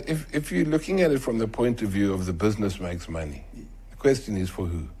 So if you're looking at it from the point of view of the business makes money, the question is for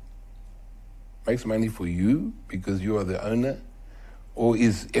who? Makes money for you because you are the owner? Or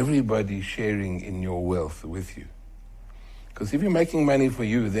is everybody sharing in your wealth with you? Because if you're making money for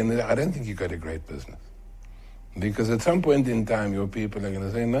you, then I don't think you've got a great business. Because at some point in time, your people are going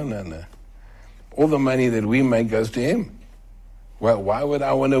to say, no. All the money that we make goes to him. Well, why would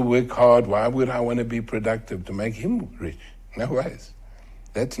I want to work hard? Why would I want to be productive to make him rich? No ways.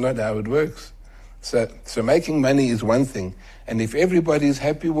 That's not how it works. So making money is one thing. And if everybody's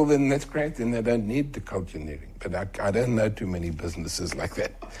happy, well, then that's great. Then they don't need the cultureneering. But I don't know too many businesses like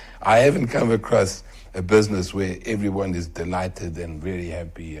that. I haven't come across a business where everyone is delighted and very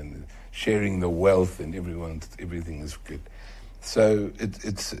happy and sharing the wealth and everything is good. So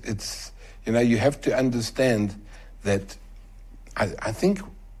it's you know, you have to understand that I think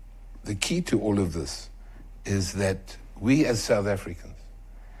the key to all of this is that we as South Africans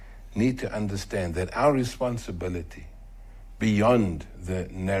need to understand that our responsibility beyond the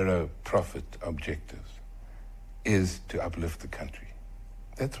narrow profit objectives is to uplift the country.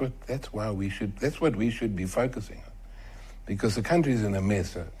 That's what we should be focusing on. Because the country's in a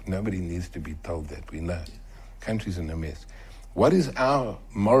mess. Nobody needs to be told that. We know. The country's in a mess. What is our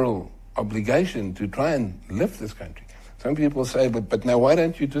moral obligation to try and lift this country? Some people say, but now why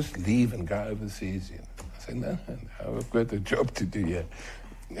don't you just leave and go overseas? You know? I say, no, I've got a job to do here.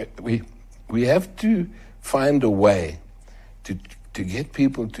 We have to find a way to get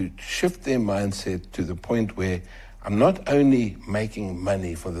people to shift their mindset to the point where I'm not only making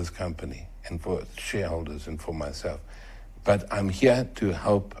money for this company and for shareholders and for myself, but I'm here to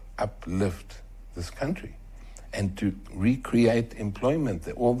help uplift this country and to recreate employment,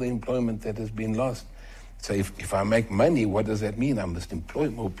 all the employment that has been lost. So if I make money, what does that mean? I must employ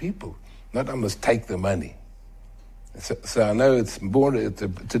more people, not I must take the money. So I know it's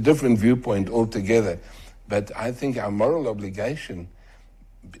a different viewpoint altogether, but I think our moral obligation,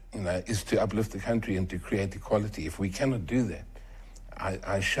 is to uplift the country and to create equality. If we cannot do that,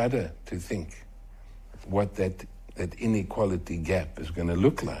 I shudder to think what that inequality gap is going to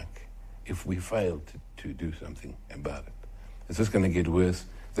look like if we fail to do something about it. It's just going to get worse.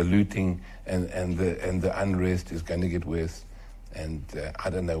 The looting and the unrest is going to get worse, and I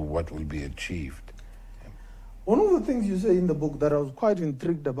don't know what will be achieved. One of the things you say in the book that I was quite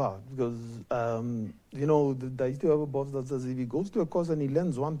intrigued about, because, I used to have a boss that says if he goes to a course and he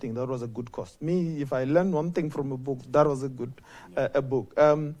learns one thing, that was a good course. Me, if I learn one thing from a book, that was a good a book.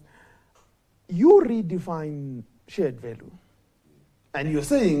 You redefine shared value. And you're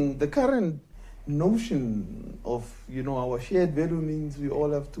saying the current notion of, our shared value means we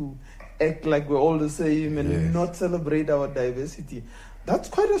all have to act like we're all the same and not celebrate our diversity. That's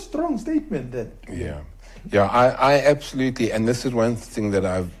quite a strong statement then. Yeah, I absolutely, and this is one thing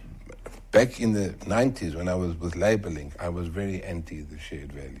that back in the 90s when I was with labeling, I was very anti the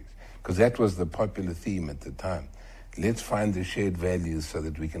shared values, because that was the popular theme at the time. Let's find the shared values so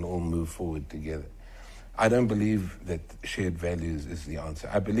that we can all move forward together. I don't believe that shared values is the answer.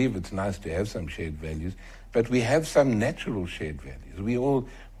 I believe it's nice to have some shared values, but we have some natural shared values. We all,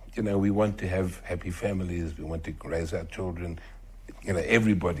 we want to have happy families, we want to raise our children,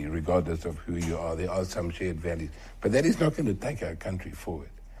 everybody, regardless of who you are, there are some shared values. But that is not going to take our country forward.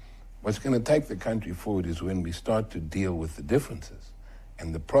 What's going to take the country forward is when we start to deal with the differences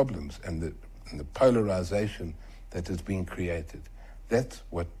and the problems and the polarization that has been created. That's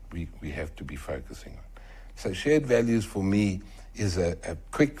what we have to be focusing on. So shared values for me is a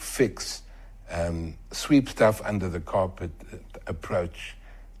quick fix, sweep stuff under the carpet approach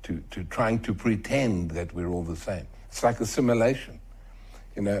to trying to pretend that we're all the same. It's like assimilation.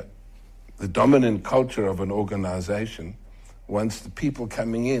 The dominant culture of an organization wants the people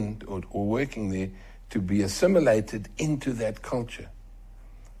coming in or working there to be assimilated into that culture.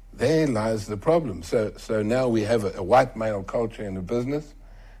 there lies the problem. So now we have a white male culture in the business,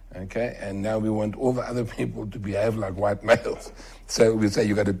 okay, and now we want all the other people to behave like white males. So we say,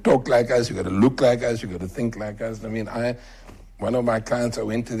 you got to talk like us, you got to look like us, you got to think like us. I mean, one of my clients, I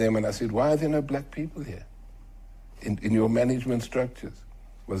went to them and I said, why are there no black people here in your management structures?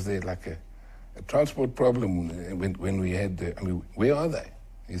 Was there like a transport problem when we had, where are they?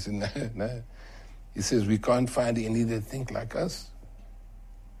 He said, no. He says, we can't find any that think like us.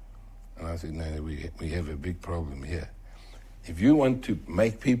 And I said, no, we have a big problem here. If you want to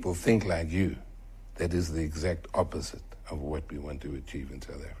make people think like you, that is the exact opposite of what we want to achieve in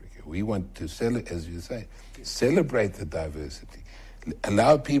South Africa. We want to, as you say, celebrate the diversity,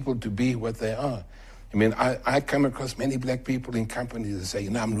 allow people to be what they are. I mean, I come across many black people in companies that say,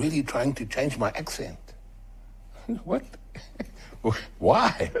 I'm really trying to change my accent. What?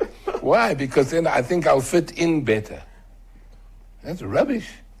 Why? Why? Because then I think I'll fit in better. That's rubbish.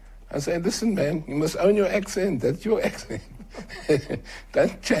 I say, listen, man, you must own your accent. That's your accent.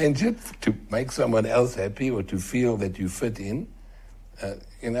 Don't change it to make someone else happy or to feel that you fit in.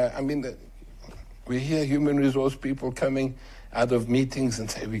 We hear human resource people coming out of meetings and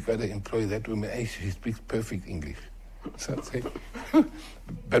say, we've got to employ that woman. Hey, she speaks perfect English. So I say,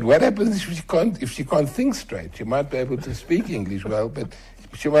 but what happens if she can't think straight? She might be able to speak English well, but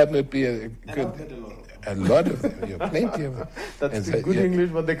she might not be a a lot of them, plenty of them. That's good English,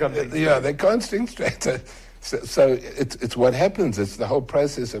 but they can't think straight. Yeah, they can't think straight. So it's what happens. It's the whole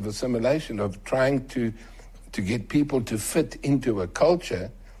process of assimilation, of trying to get people to fit into a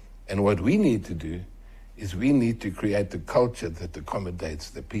culture. And what we need to do is we need to create the culture that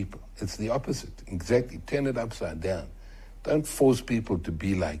accommodates the people. It's the opposite. Exactly. Turn it upside down. Don't force people to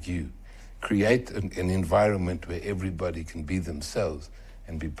be like you. Create an environment where everybody can be themselves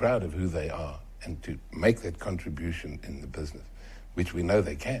and be proud of who they are and to make that contribution in the business, which we know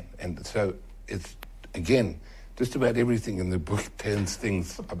they can. And so it's, again, just about everything in the book turns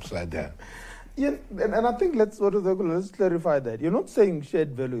things upside down. Yeah, and I think let's clarify that. You're not saying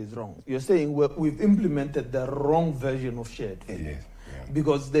shared value is wrong. You're saying we've implemented the wrong version of shared value. Yes, yeah.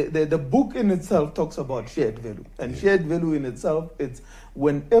 Because the book in itself talks about shared value. And yes. Shared value in itself, it's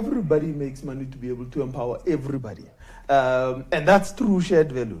when everybody makes money to be able to empower everybody. And that's true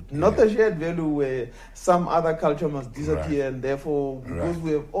shared value. Not a shared value where some other culture must disappear and therefore, because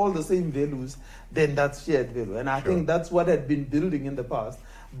we have all the same values, then that's shared value. And I think that's what had been building in the past.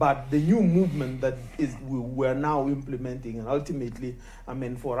 But the new movement that we're now implementing, and ultimately, I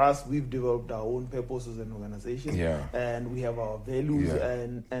mean, for us, we've developed our own purpose as an organization, and we have our values,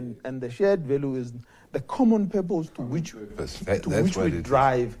 and the shared value is the common purpose to which we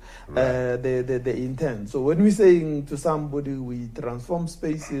drive the intent. So when we're saying to somebody, we transform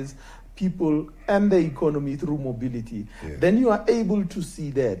spaces, people, and the economy through mobility, then you are able to see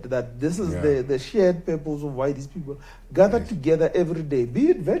that this is the shared purpose of why these people gather together every day, be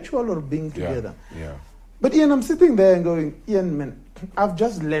it virtual or being together. But Ian, I'm sitting there and going, Ian, man, I've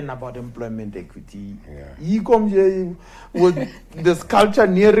just learned about employment equity. You come here with this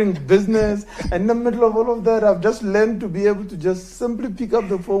cultureneering business, and in the middle of all of that, I've just learned to be able to just simply pick up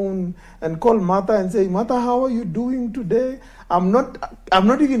the phone and call Martha and say, Martha, how are you doing today? I'm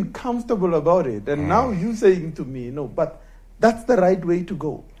not even comfortable about it. And now you saying to me, no, but that's the right way to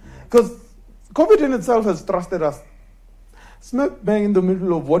go. Because COVID in itself has thrusted us smack bang in the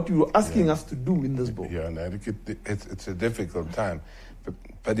middle of what you're asking us to do in this book. It's a difficult time.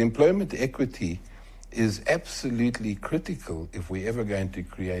 But employment equity is absolutely critical if we're ever going to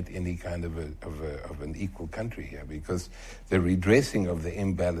create any kind of an equal country here, because the redressing of the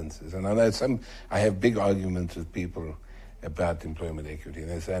imbalances, and I know I have big arguments with people about employment equity,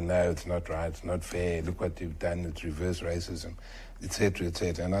 and they say, no, it's not right, it's not fair, look what you've done, it's reverse racism, etc.,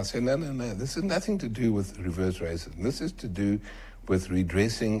 etc. And I say, no, this has nothing to do with reverse racism. This is to do with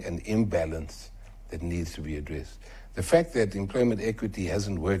redressing an imbalance that needs to be addressed. The fact that employment equity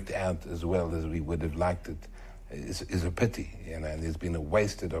hasn't worked out as well as we would have liked it is a pity, and there's been a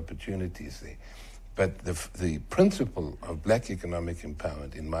wasted opportunities there. But the principle of black economic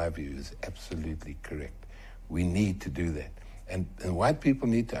empowerment, in my view, is absolutely correct. We need to do that. And white people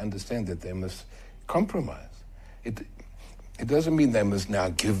need to understand that they must compromise. It doesn't mean they must now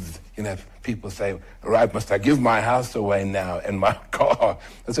give, people say, all right, must I give my house away now and my car?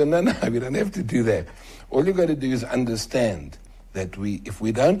 I say, no, we don't have to do that. All you've got to do is understand that if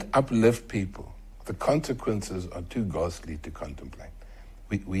we don't uplift people, the consequences are too ghastly to contemplate.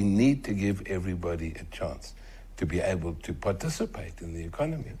 We need to give everybody a chance to be able to participate in the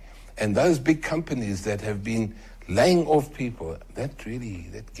economy. And those big companies that have been laying off people, that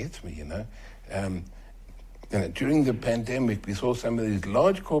gets me, During the pandemic, we saw some of these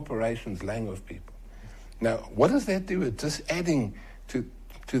large corporations laying off people. Now, what does that do? It's just adding to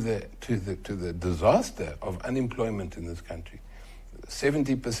the disaster of unemployment in this country.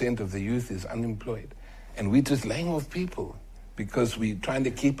 70% of the youth is unemployed, and we're just laying off people because we're trying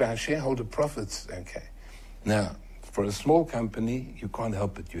to keep our shareholder profits okay. Now, for a small company, you can't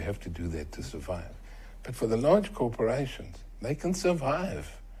help it. You have to do that to survive. But for the large corporations, they can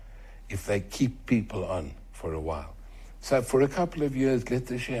survive if they keep people on for a while. So for a couple of years, let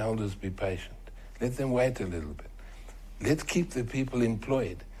the shareholders be patient. Let them wait a little bit. Let's keep the people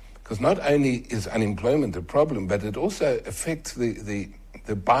employed. Because not only is unemployment a problem, but it also affects the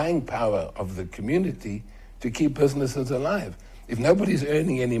buying power of the community to keep businesses alive. If nobody's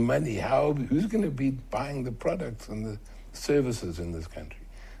earning any money, who's going to be buying the products and the services in this country?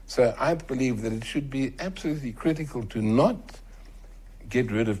 So I believe that it should be absolutely critical to not get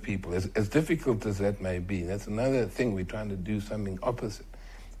rid of people, as difficult as that may be. That's another thing we're trying to do, something opposite.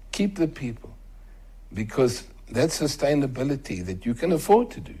 Keep the people, because that's sustainability that you can afford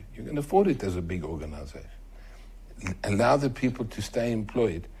to do. You can afford it as a big organization. Allow the people to stay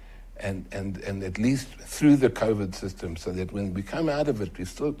employed and at least through the COVID system, so that when we come out of it,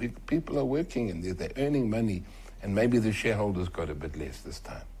 people are working and they're earning money, and maybe the shareholders got a bit less this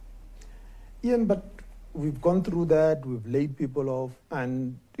time. Ian, but we've gone through that, we've laid people off,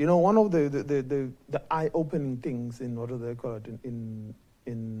 and one of the eye-opening things in what do they call it in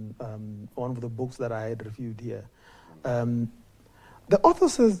one of the books that I had reviewed here, the author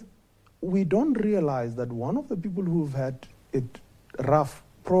says we don't realize that one of the people who've had it rough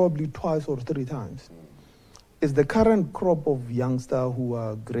probably twice or three times is the current crop of youngsters who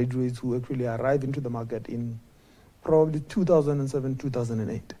are graduates who actually arrive into the market in probably 2007,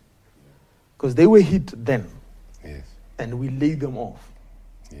 2008. Because they were hit then. Yes. And we laid them off.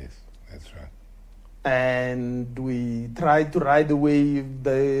 Yes, that's right. And we tried to ride the wave.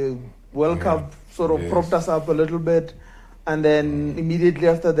 The World Cup sort of propped us up a little bit. And then immediately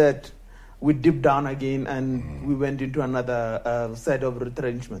after that, we dipped down again and we went into another set of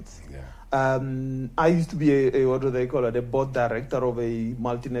retrenchments. Yeah. I used to be a board director of a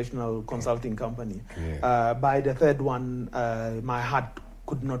multinational consulting company. Yeah. By the third one, my heart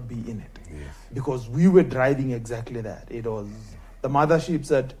could not be in it. Yes. Because we were driving exactly that. It was the mothership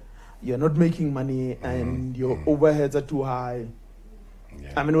said, you're not making money and your overheads are too high.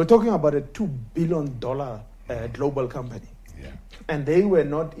 Yeah. I mean, we're talking about a $2 billion global company. Yeah. And they were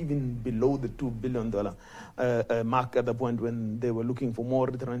not even below the $2 billion mark at the point when they were looking for more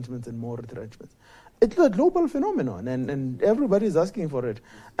retrenchments and more retrenchments. It's a global phenomenon, and everybody's asking for it.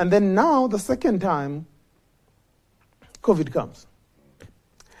 And then now, the second time, COVID comes.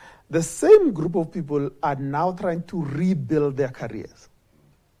 The same group of people are now trying to rebuild their careers.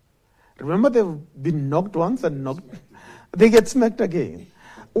 Remember, they've been knocked once and they get smacked again.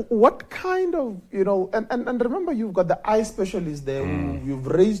 What kind of, and remember, you've got the eye specialists there who you've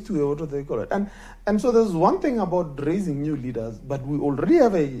raised to what do they call it. And so there's one thing about raising new leaders, but we already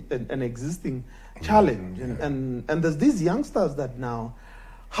have an existing challenge. And there's these youngsters that now,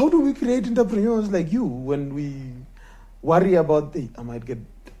 how do we create entrepreneurs like you when we worry about I might get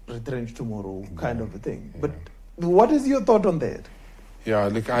retrenched tomorrow kind of a thing? But what is your thought on that? Yeah,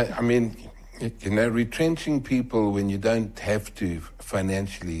 look, I mean, retrenching people when you don't have to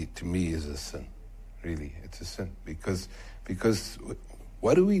financially, to me, is a sin. Really, it's a sin. Because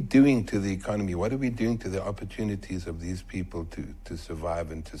what are we doing to the economy? What are we doing to the opportunities of these people to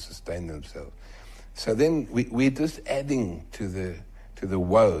survive and to sustain themselves? So then we're just adding to the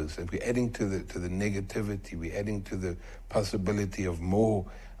woes, and we're adding to the negativity, we're adding to the possibility of more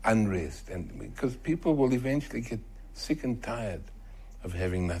unrest, and because people will eventually get sick and tired of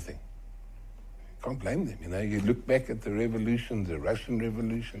having nothing. Can't blame them. You look back at the revolution, the Russian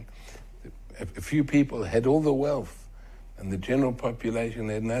Revolution. A few people had all the wealth, and the general population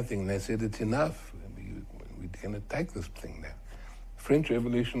had nothing. They said, it's enough. We're going to take this thing now. French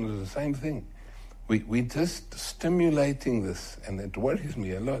Revolution was the same thing. We're just stimulating this, and it worries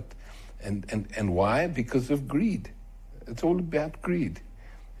me a lot. And why? Because of greed. It's all about greed.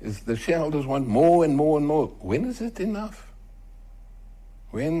 The shareholders want more and more and more. When is it enough?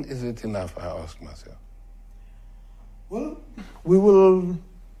 When is it enough, I ask myself. Well, we will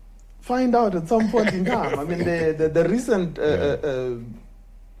find out at some point in time. I mean, the recent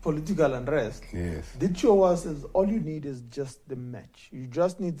political unrest did show us is all you need is just the match. You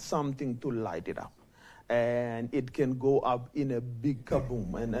just need something to light it up. And it can go up in a big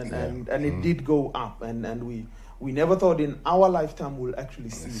kaboom. And it did go up. And we We never thought in our lifetime we'll actually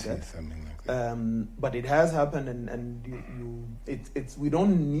see that. Something like that. But it has happened, and it's we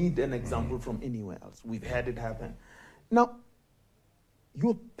don't need an example from anywhere else. We've had it happen. Now,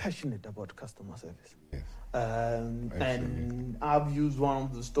 you're passionate about customer service. Yes. And I've used one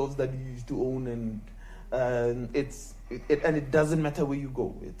of the stores that you used to own, and it doesn't matter where you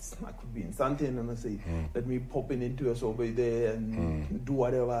go. I could be in Sandton and I say, let me pop into a Sorbet there and do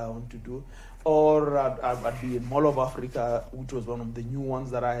whatever I want to do. Or I'd be in Mall of Africa, which was one of the new ones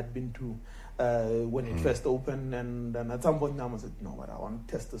that I had been to when it first opened. And at some point I said, no, but I want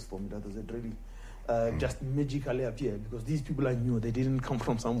to test this for me. That does it really just magically appear, because these people I knew, they didn't come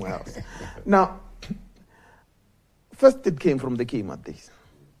from somewhere else. Now, first it came from the Kmart days.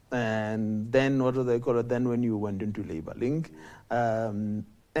 And then, what do they call it? Then when you went into labeling.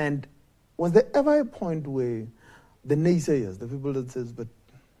 And was there ever a point where the naysayers, the people that says, but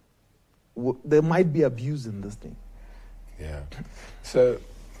there might be abuse in this thing? Yeah. So,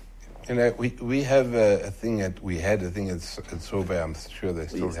 we have a thing we had a thing at Sorbet, I'm sure they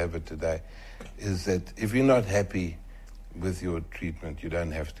still have it today, is that if you're not happy with your treatment, you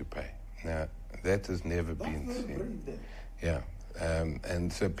don't have to pay. Now, that has never been seen. Yeah.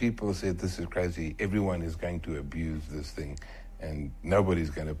 And so people said, this is crazy. Everyone is going to abuse this thing, and nobody's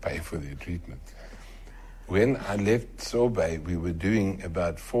going to pay for their treatment. When I left Sorbet, we were doing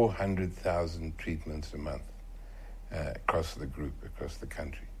about 400,000 treatments a month across the group, across the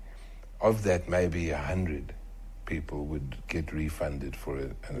country. Of that, maybe 100 people would get refunded for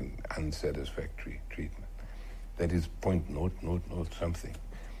an unsatisfactory treatment. That is 0.000 something.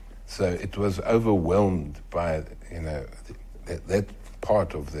 So it was overwhelmed by, that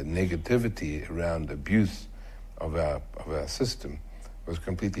part of the negativity around abuse of our system was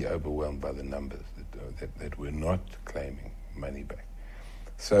completely overwhelmed by the numbers that were not claiming money back.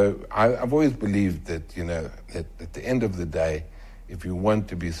 So I've always believed that, that at the end of the day, if you want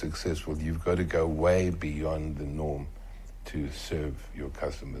to be successful, you've got to go way beyond the norm to serve your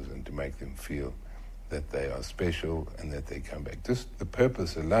customers and to make them feel that they are special and that they come back. Just the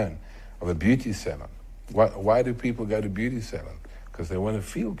purpose alone of a beauty salon. Why do people go to beauty salon? Because they want to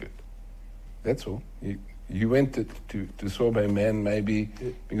feel good. That's all. You went to Sorbet Man maybe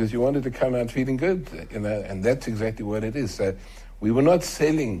because you wanted to come out feeling good, and that's exactly what it is. So we were not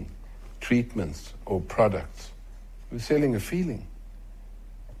selling treatments or products. We were selling a feeling.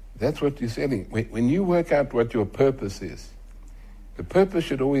 That's what you're selling. When you work out what your purpose is, the purpose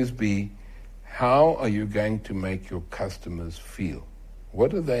should always be, how are you going to make your customers feel?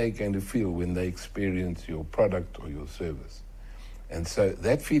 What are they going to feel when they experience your product or your service? And so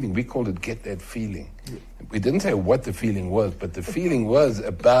that feeling, we called it get that feeling. Yeah. We didn't say what the feeling was, but the feeling was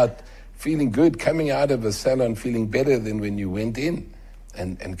about feeling good, coming out of a salon feeling better than when you went in,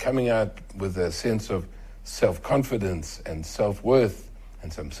 and coming out with a sense of self-confidence and self-worth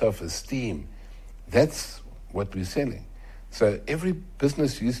and some self-esteem. That's what we're selling. So every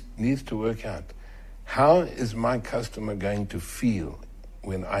business needs to work out, how is my customer going to feel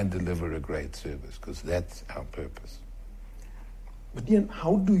when I deliver a great service? Because that's our purpose. But Ian,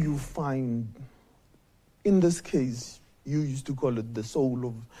 how do you find, in this case, you used to call it the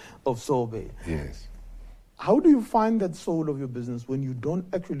soul of Sorbet. Yes. How do you find that soul of your business when you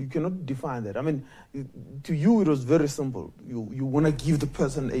cannot define that? I mean, to you it was very simple. You want to give the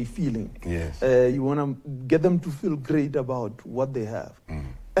person a feeling. Yes. You want to get them to feel great about what they have. Mm.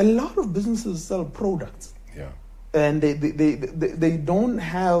 A lot of businesses sell products. Yeah. And they don't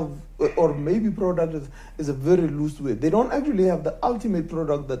have, or maybe product is a very loose way. They don't actually have the ultimate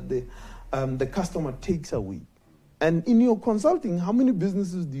product that the customer takes away. And in your consulting, how many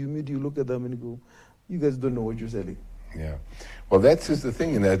businesses do you meet? You look at them and you go, you guys don't know what you're selling. Yeah. Well, that's just the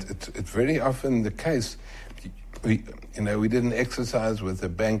thing, it's very often the case. We did an exercise with a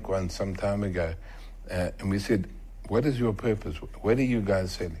bank once some time ago, and we said, what is your purpose? What are you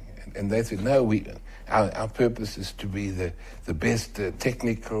guys selling? And they said, no, our purpose is to be the best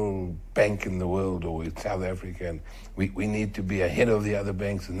technical bank in the world, or in South Africa, and we need to be ahead of the other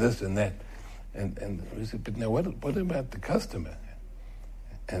banks and this and that. And we said, but now what about the customer?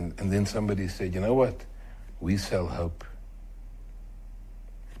 And then somebody said, you know what? We sell hope.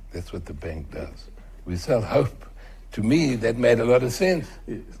 That's what the bank does. We sell hope. To me, that made a lot of sense.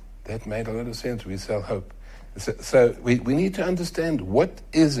 Yes. That made a lot of sense. We sell hope. So we need to understand, what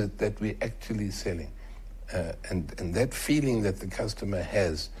is it that we're actually selling? And that feeling that the customer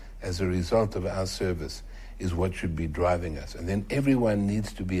has as a result of our service is what should be driving us. And then everyone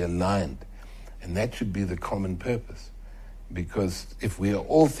needs to be aligned. And that should be the common purpose. Because if we are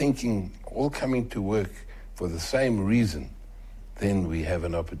all coming to work for the same reason, then we have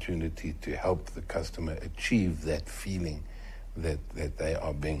an opportunity to help the customer achieve that feeling that they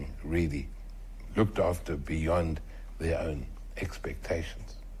are being really looked after beyond their own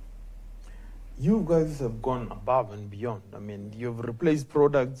expectations. You guys have gone above and beyond. I mean, you've replaced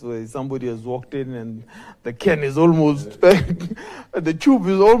products where somebody has walked in and the can is almost, the tube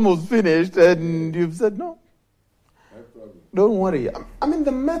is almost finished, and you've said, no, don't worry. I mean,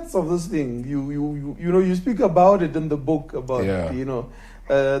 the maths of this thing, you speak about it in the book about,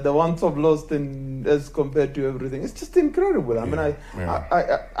 the ones I've lost and as compared to everything. It's just incredible. I mean,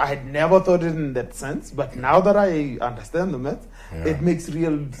 I had never thought it in that sense, but now that I understand the maths, it makes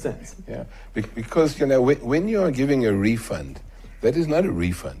real sense. Yeah, because, when you are giving a refund, that is not a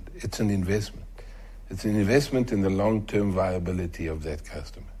refund. It's an investment. It's an investment in the long-term viability of that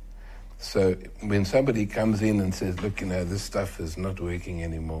customer. So when somebody comes in and says, look, this stuff is not working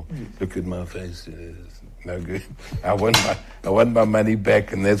anymore. Look at my face. It's no good. I want my money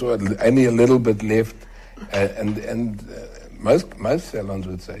back, and there's only a little bit left. Most salons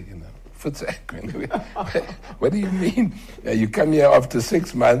would say, what do you mean? You come here after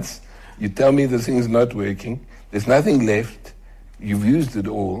 6 months, you tell me this thing's not working, there's nothing left, you've used it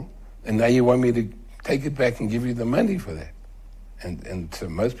all, and now you want me to take it back and give you the money for that. And so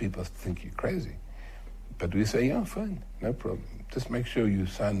most people think you're crazy. But we say, yeah, fine, no problem. Just make sure you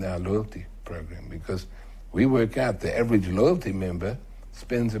sign our loyalty program, because we work out the average loyalty member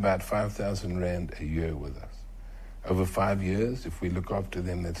spends about 5,000 Rand a year with us. Over 5 years, if we look after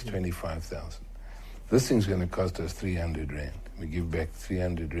them, that's 25,000. This thing's going to cost us 300 Rand. We give back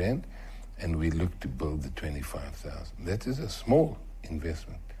 300 Rand, and we look to build the 25,000. That is a small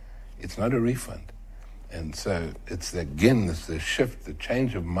investment. It's not a refund. And so it's the shift, the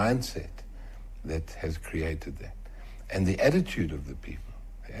change of mindset that has created that. And the attitude of the people.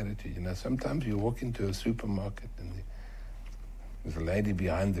 The attitude, sometimes you walk into a supermarket and there's a lady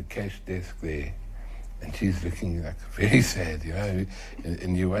behind the cash desk there, and she's looking like very sad,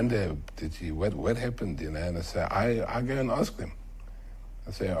 and you wonder, what happened, and I say, I go and ask them.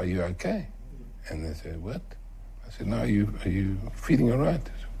 I say, are you okay? And they say, what? I said, no, are you feeling all right?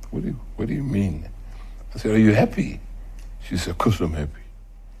 What do you mean? I said, are you happy? She said, of course I'm happy.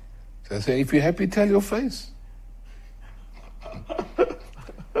 So I say, if you're happy, tell your face.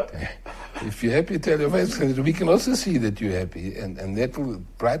 If you're happy, tell your face, because we can also see that you're happy, and that will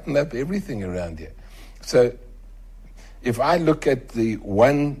brighten up everything around here. So if I look at the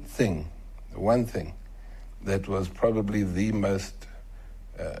one thing that was probably the most,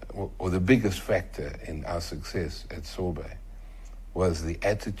 or the biggest factor in our success at Sorbet, was the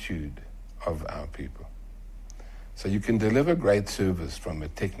attitude of our people. So you can deliver great service from a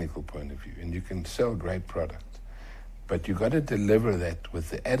technical point of view, and you can sell great products, but you've got to deliver that with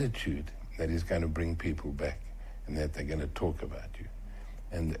the attitude that is going to bring people back, and that they're going to talk about you.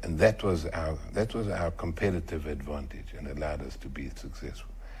 And that was our competitive advantage, and allowed us to be successful.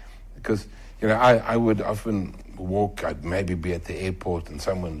 Because I would often walk, I'd maybe be at the airport, and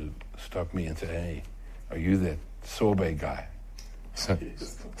someone would stop me and say, hey, are you that Sorbet guy? So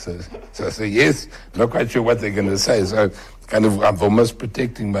I say, yes, not quite sure what they're going to say. So I'm almost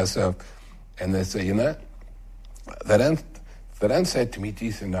protecting myself. And they say, they don't say to me,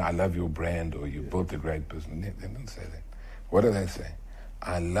 geez, I love your brand, or you built a great business. They don't say that. What do they say?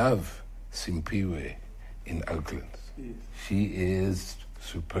 I love Simpiwe in Oakland. Yes. She is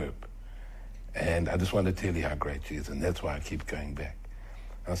superb. And I just want to tell you how great she is, and that's why I keep going back.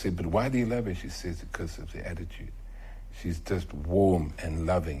 I said, but why do you love her? She says, because of the attitude. She's just warm and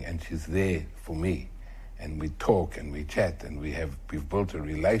loving, and she's there for me. And we talk and we chat, and we've built a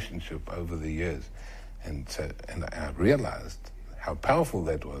relationship over the years. And I realized how powerful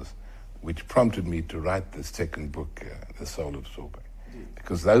that was, which prompted me to write the second book, The Soul of Sorbet.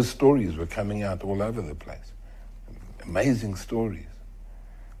 Because those stories were coming out all over the place. Amazing stories.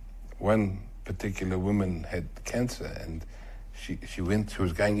 One particular woman had cancer, and she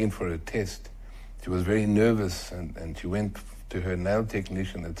was going in for a test. She was very nervous, and she went to her nail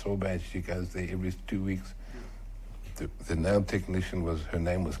technician at Sorbet. She goes there every 2 weeks. The nail technician her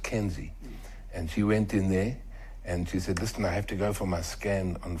name was Kenzie. And she went in there, and she said, listen, I have to go for my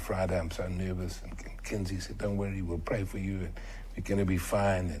scan on Friday. I'm so nervous. And Kenzie said, don't worry, we'll pray for you, and we're going to be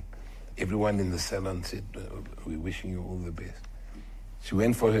fine. And everyone in the salon said, we're wishing you all the best. She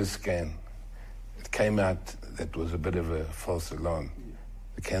went for her scan. It came out that was a bit of a false alarm.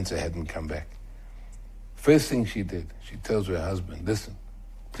 The cancer hadn't come back. First thing she did, she tells her husband, listen,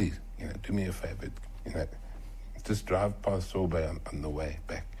 please, do me a favor, just drive past Sorbet on the way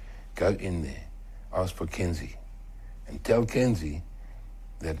back. Go in there, ask for Kenzie, and tell Kenzie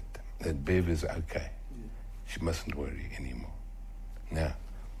that Bev is okay. She mustn't worry anymore. Now,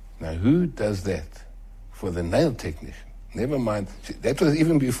 who does that for the nail technician? Never mind. That was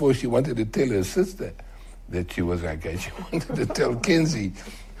even before she wanted to tell her sister that she was okay. She wanted to tell Kenzie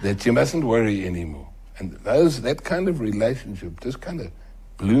that she mustn't worry anymore. And that kind of relationship just kind of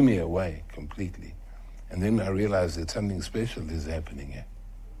blew me away completely. And then I realized that something special is happening here.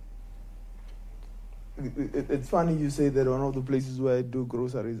 It's funny you say that one of the places where I do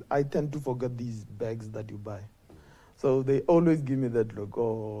groceries, I tend to forget these bags that you buy. So they always give me that look,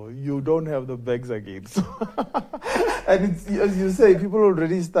 oh, you don't have the bags again. And it's, as you say, people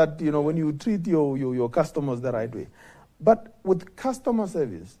already start, when you treat your customers the right way. But with customer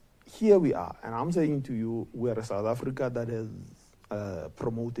service, here we are. And I'm saying to you, we're a South Africa that has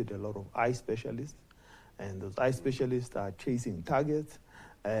promoted a lot of eye specialists. And those eye specialists are chasing targets.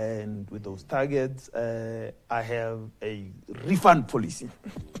 And with those targets, I have a refund policy.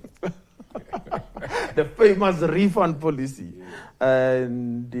 The famous refund policy.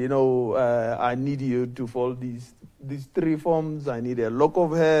 And, I need you to fill these 3 forms. I need a lock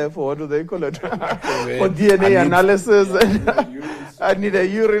of hair for, what do they call it? For DNA analysis. I need a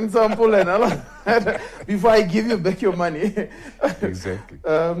urine sample and all of that before I give you back your money. Exactly.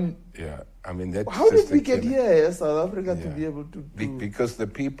 Yeah. I mean, how did we get here, South Africa, to be able to... Because the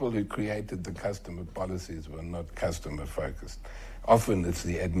people who created the customer policies were not customer focused. Often it's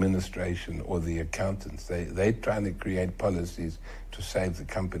the administration or the accountants. They're trying to create policies to save the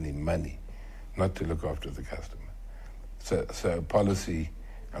company money, not to look after the customer. So policy,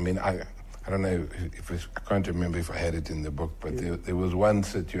 I mean, I don't know I can't remember if I had it in the book, but there was one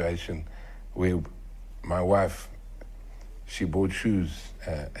situation where my wife, she bought shoes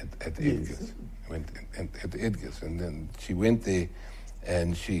at Edgar's. At Edgar's, and then she went there,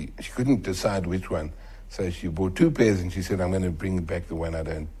 and she couldn't decide which one. So she bought 2 pairs, and she said, I'm going to bring back the one I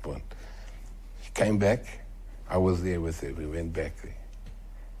don't want. She came back. I was there with her. We went back there.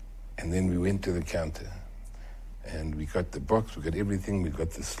 And then we went to the counter, and we got the box. We got everything. We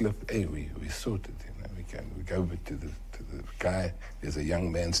got the slip. Hey, we sorted. We go over to the guy. There's a young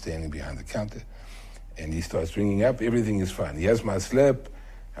man standing behind the counter, and he starts ringing up. Everything is fine. He has my slip.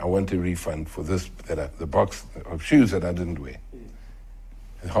 I want a refund for this, the box of shoes that I didn't wear.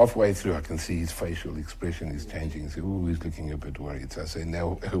 And halfway through, I can see his facial expression is changing. He said, oh, he's looking a bit worried. So I say,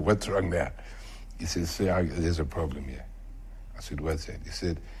 now, what's wrong now? He says, sir, there's a problem here. I said, what's that? He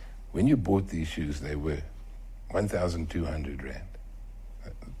said, when you bought these shoes, they were 1,200 Rand,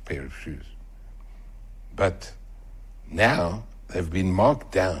 a pair of shoes. But now they've been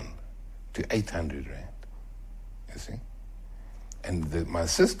marked down to 800 Rand, you see? And my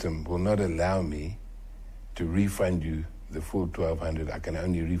system will not allow me to refund you the full 1,200. I can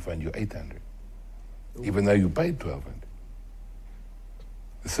only refund you 800, even though you paid 1,200.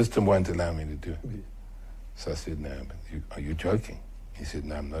 The system won't allow me to do it. So I said, no, but are you joking? He said,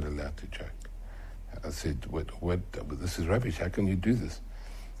 no, I'm not allowed to joke. I said, what, this is rubbish. How can you do this?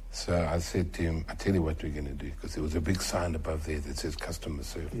 So I said to him, I tell you what we're going to do, because there was a big sign above there that says customer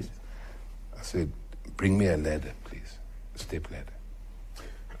service. I said, bring me a ladder, please, a step ladder.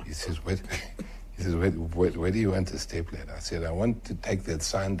 He says, what? He says, where do you want a step ladder? I said, I want to take that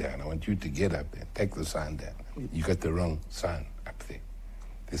sign down. I want you to get up there, take the sign down. You got the wrong sign up there.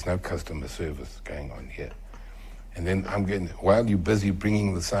 There's no customer service going on here. And then while you're busy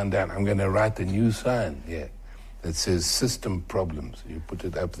bringing the sign down, I'm going to write a new sign here that says system problems. You put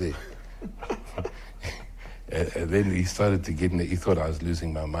it up there. And then he started to get in it. He thought I was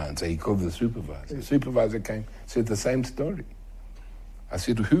losing my mind. So he called the supervisor. The supervisor came, said the same story. I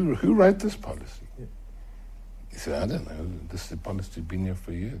said, who wrote this policy? He said, I don't know. This policy has been here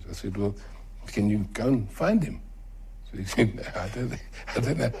for years. I said, well, can you go and find him? So he said, no,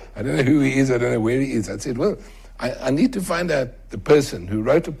 I don't know who he is. I don't know where he is. I said, well, I need to find out the person who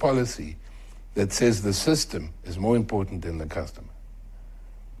wrote a policy that says the system is more important than the customer.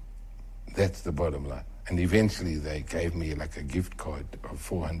 That's the bottom line. And eventually they gave me like a gift card of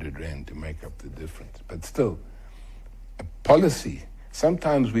 400 Rand to make up the difference. But still, a policy,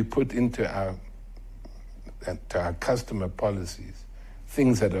 sometimes we put into our customer policies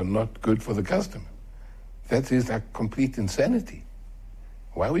things that are not good for the customer. That is like complete insanity.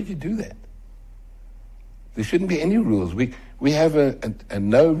 Why would you do that? There shouldn't be any rules. We have a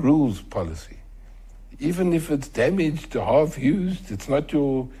no rules policy. Even if it's damaged or half used, it's not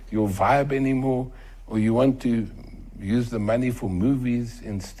your vibe anymore, or you want to use the money for movies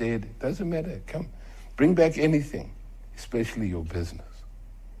instead, it doesn't matter. Come, bring back anything, especially your business.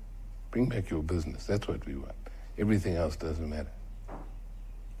 Bring back your business. That's what we want. Everything else doesn't matter.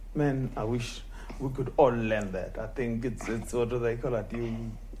 Man, I wish we could all learn that. I think it's what do they call it?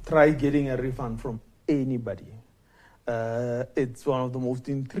 You try getting a refund from anybody. It's one of the most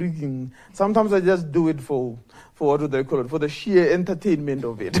intriguing. Sometimes I just do it for what do they call it? For the sheer entertainment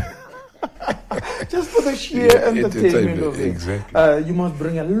of it. Just for the sheer entertainment of it. Exactly. You must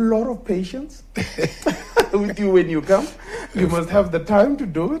bring a lot of patience with you when you come. You must have the time to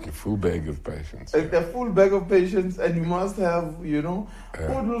do it. A full bag of patience. A full bag of patience, and you must have,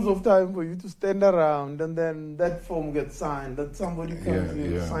 oodles of time for you to stand around, and then that form gets signed, that somebody comes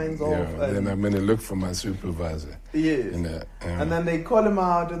in, signs off. And then I'm going to look for my supervisor. Yes. And then they call him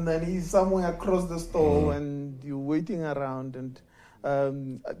out, and then he's somewhere across the store, and you're waiting around. And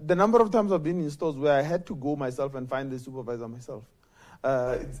the number of times I've been in stores where I had to go myself and find the supervisor myself.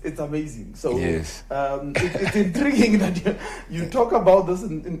 It's amazing. So yes. It's intriguing that you talk about this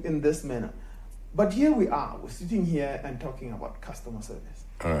in this manner. But here we are. We're sitting here and talking about customer service.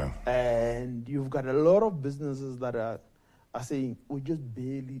 And you've got a lot of businesses that are saying, we're just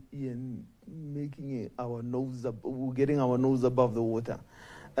barely making our nose up. We're getting our nose above the water.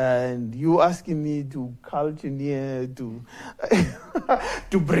 And you asking me to cultureneer, to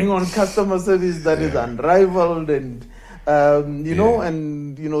bring on customer service that is unrivaled, and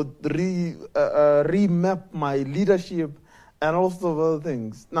remap my leadership and all sorts of other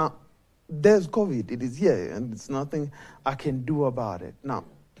things. Now, there's COVID. It is here, and it's nothing I can do about it. Now,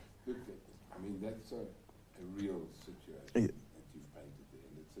 I mean, that's a real situation that you've painted there,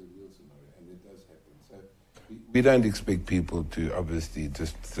 and it's a real scenario, and it does happen. So we don't expect people to obviously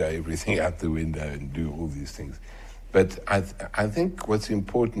just throw everything out the window and do all these things. But I think what's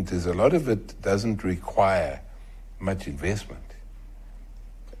important is a lot of it doesn't require much investment.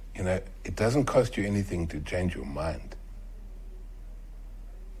 It doesn't cost you anything to change your mind.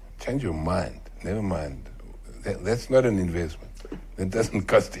 Change your mind. Never mind. That's not an investment. That doesn't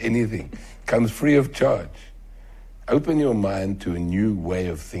cost anything. Comes free of charge. Open your mind to a new way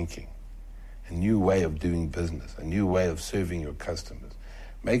of thinking, a new way of doing business, a new way of serving your customers.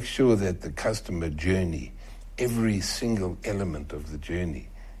 Make sure that the customer journey, every single element of the journey,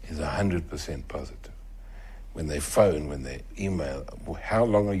 is 100% positive. When they phone, when they email, how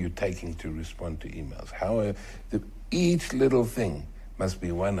long are you taking to respond to emails? Each little thing must be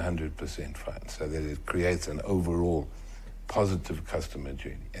 100% fine, so that it creates an overall positive customer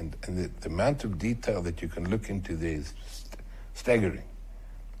journey. And the amount of detail that you can look into there is staggering,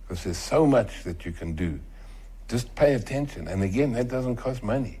 because there's so much that you can do. Just pay attention. And again, that doesn't cost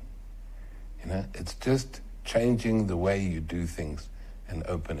money. It's just changing the way you do things and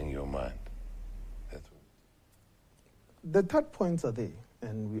opening your mind. That's what. The touch points are there,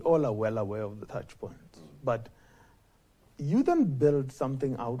 and we all are well aware of the touch points. But you then build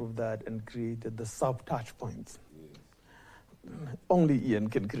something out of that and created the sub-touch points. Yes. Only Ian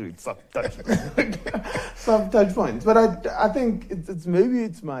can create sub-touch points. But I think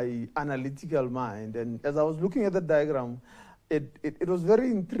it's my analytical mind. And as I was looking at the diagram, it was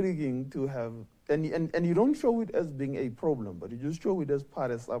very intriguing to have, and you don't show it as being a problem, but you just show it as part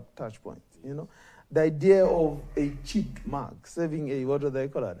of sub-touch points. The idea of a cheap mug, serving a, what do they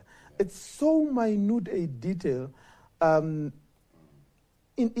call it? It's so minute a detail.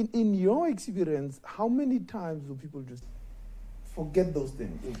 In your experience, how many times do people just forget those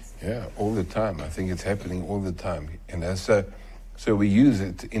things? Yeah, all the time. I think it's happening all the time. So we use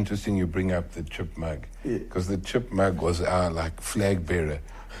it. Interesting you bring up the chip mug, because the chip mug was our flag bearer.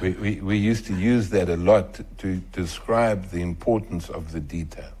 We used to use that a lot to describe the importance of the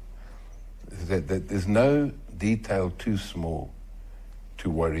detail. That there's no detail too small to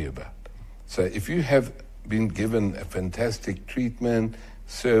worry about. So if you have been given a fantastic treatment,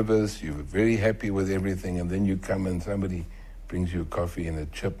 service, you're very happy with everything, and then you come and somebody brings you a coffee in a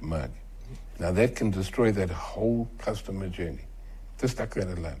chip mug. Now that can destroy that whole customer journey. Just stuck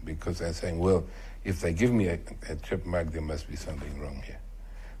that alone, because they're saying, well, if they give me a chip mug, there must be something wrong here.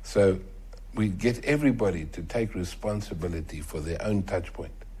 So we get everybody to take responsibility for their own touch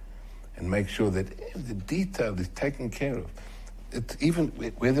point and make sure that the detail is taken care of. It's even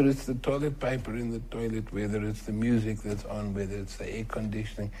whether it's the toilet paper in the toilet, whether it's the music that's on, whether it's the air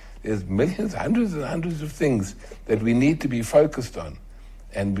conditioning. There's millions, hundreds and hundreds of things that we need to be focused on.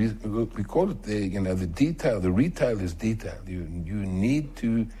 And we call it the detail. The retail is detail. You need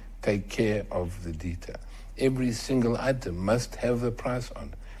to take care of the detail. Every single item must have the price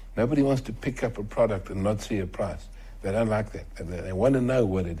on. Nobody wants to pick up a product and not see a price. They don't like that. They want to know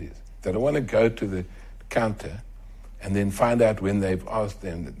what it is. They don't want to go to the counter and then find out when they've asked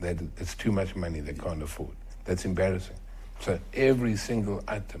them that it's too much money they can't afford. That's embarrassing. So every single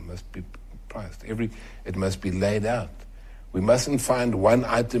item must be priced. It must be laid out. We mustn't find one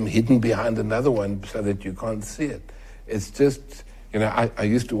item hidden behind another one so that you can't see it. It's just You know, I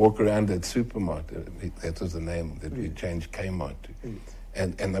used to walk around at supermarket. That was the name that we changed Kmart to.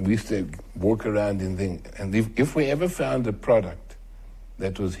 And we used to walk around and think, and if we ever found a product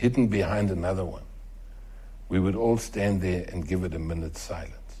that was hidden behind another one, we would all stand there and give it a minute's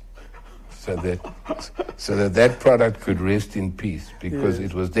silence, so that product could rest in peace, because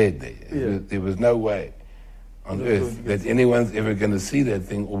it was dead there. There was no way on earth that anyone's ever going to see that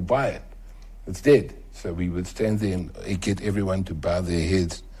thing or buy it. It's dead. So we would stand there and get everyone to bow their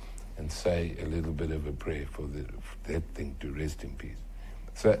heads and say a little bit of a prayer for that thing to rest in peace.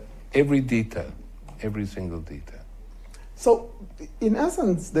 So every detail, every single detail. So, in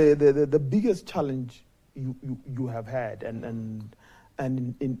essence, the biggest challenge you have had, and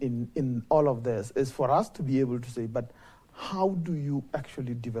in all of this, is for us to be able to say, but how do you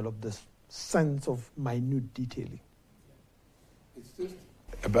actually develop this sense of minute detailing? It's just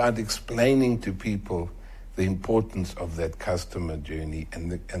about explaining to people the importance of that customer journey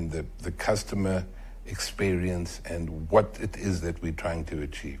and the customer experience and what it is that we're trying to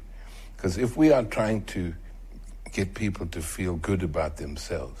achieve. Because if we are trying to get people to feel good about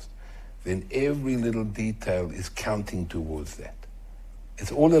themselves, then every little detail is counting towards that.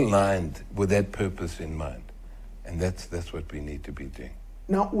 It's all aligned with that purpose in mind. And that's what we need to be doing.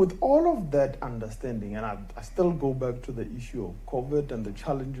 Now, with all of that understanding, and I still go back to the issue of COVID and the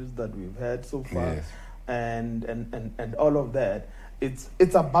challenges that we've had so far, yes, and all of that, it's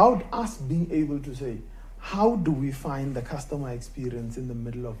about us being able to say, how do we find the customer experience in the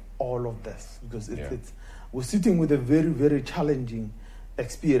middle of all of this? Because we're sitting with a very, very challenging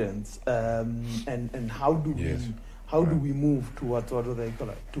experience, and how do we move towards, what do they call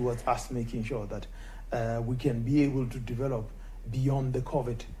it, towards us making sure that we can be able to develop beyond the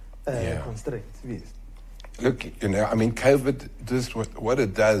COVID constraints. Yes. Look, you know, I mean, COVID, just what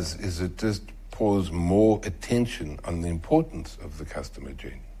it does is it just pours more attention on the importance of the customer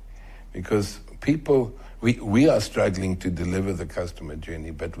journey. Because people, we are struggling to deliver the customer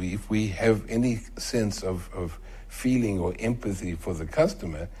journey, but if we have any sense of feeling or empathy for the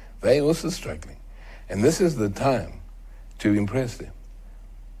customer, they're also struggling. And this is the time to impress them.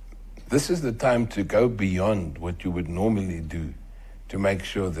 This is the time to go beyond what you would normally do to make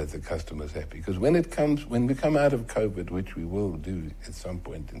sure that the customer's happy. Because when we come out of COVID, which we will do at some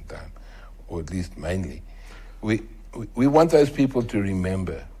point in time, or at least mainly, we want those people to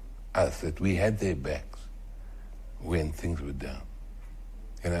remember us, that we had their backs when things were down.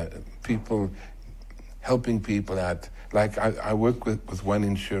 You know, people, helping people out. Like I work with one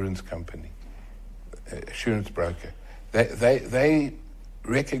insurance company, insurance broker. They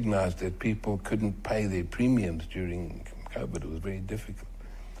recognized that people couldn't pay their premiums during COVID. It was very difficult.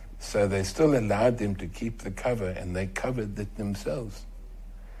 So they still allowed them to keep the cover, and they covered it themselves.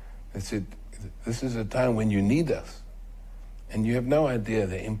 They said, this is a time when you need us. And you have no idea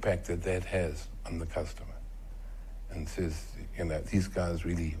the impact that has on the customer. And says, you know, these guys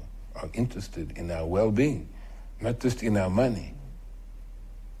really are interested in our well-being, not just in our money.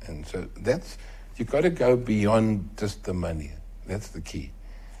 And so you've got to go beyond just the money. That's the key.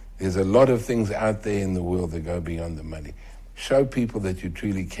 There's a lot of things out there in the world that go beyond the money. Show people that you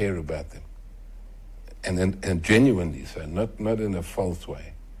truly care about them. And genuinely so, not in a false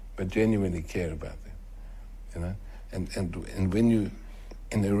way, but genuinely care about them. You know? And when you,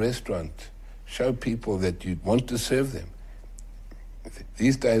 in a restaurant, show people that you want to serve them.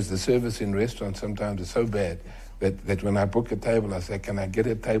 These days, the service in restaurants sometimes is so bad that when I book a table, I say, can I get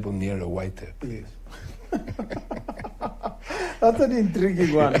a table near a waiter, please? That's an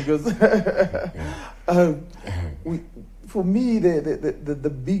intriguing one, because for me,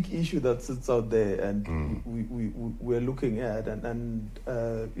 the big issue that sits out there, and we're looking at, and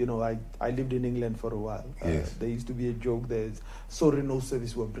you know, I lived in England for a while. Yes. There used to be a joke there, sorry, no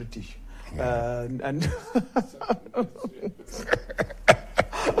service, we're British. And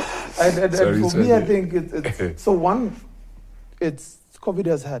for me, I think it's so one. COVID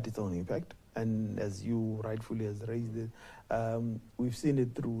has had its own impact, and as you rightfully has raised it, we've seen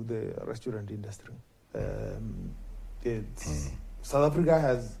it through the restaurant industry. South Africa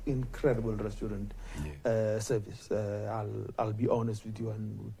has incredible restaurant service. I'll be honest with you,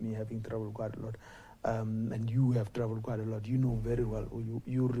 and with me having traveled quite a lot, and you have traveled quite a lot, you know very well,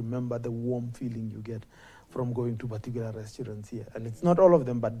 you remember the warm feeling you get from going to particular restaurants here. And it's not all of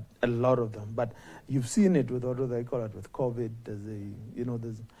them, but a lot of them. But you've seen it with, what do they call it, with COVID.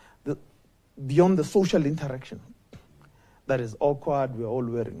 There's beyond the social interaction that is awkward. We're all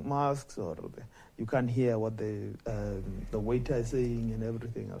wearing masks, or you can't hear what the waiter is saying and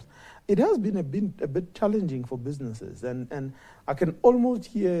everything else. It has been a bit challenging for businesses, and I can almost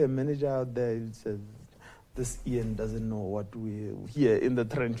hear a manager out there who says, this Ian doesn't know what we here in the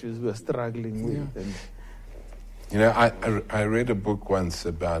trenches we're struggling with. Yeah. And you know, I read a book once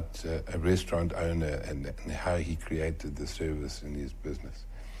about a restaurant owner and how he created the service in his business.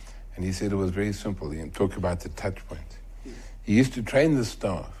 And he said it was very simple. He talked about the touch point. He used to train the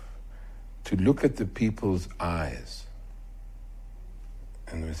staff to look at the people's eyes.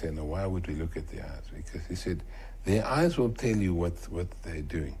 And we said, no, why would we look at their eyes? Because he said, their eyes will tell you what they're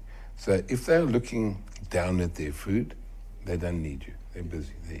doing. So if they're looking down at their food, they don't need you. They're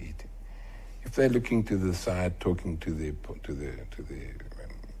busy. They're eating. If they're looking to the side, talking to the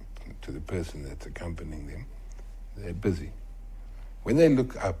person that's accompanying them, they're busy. When they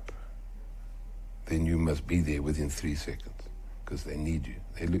look up, then you must be there within 3 seconds because they need you.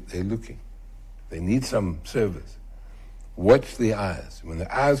 They're looking. They need some service. Watch the eyes. When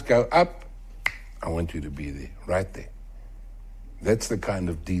the eyes go up, I want you to be there, right there. That's the kind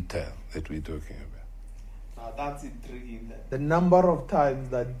of detail that we're talking about. That's intriguing. The number of times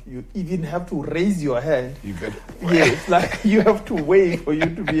that you even have to raise your hand. You got yes, like you have to wait for you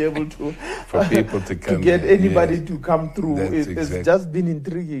to be able to for people to come to get there. anybody Yes. to come through. Exactly. It's just been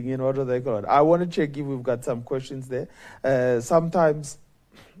intriguing in what do they call it. I want to check if we've got some questions there. Sometimes,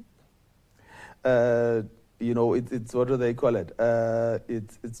 you know, it's what do they call it?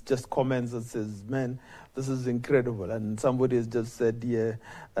 It's just comments that says, "Man, this is incredible." And somebody has just said, "Yeah,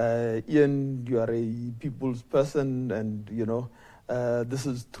 Ian, you are a people's person, and you know, this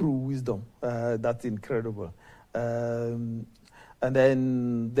is true wisdom. That's incredible." And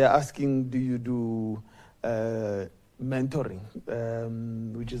then they're asking, "Do you do mentoring?"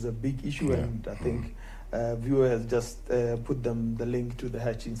 Which is a big issue, Yeah. and I think viewer has just put them the link to the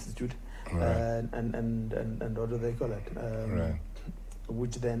Hatch Institute. Right. And what do they call it? Right.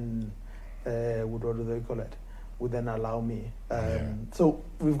 Which then would what do they call it? Would then allow me. Yeah. So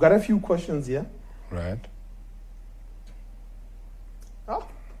we've got a few questions here. Right. Oh,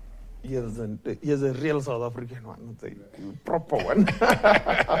 here's a real South African one, it's a proper one.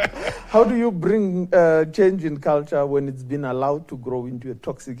 How do you bring change in culture when it's been allowed to grow into a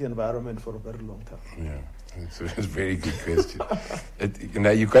toxic environment for a very long time? Yeah. It's a very good question. You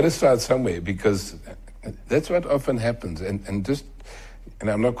know, you've got to start somewhere because that's what often happens. And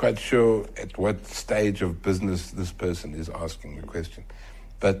I'm not quite sure at what stage of business this person is asking the question.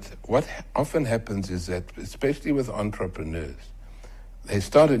 But what often happens is that, especially with entrepreneurs, they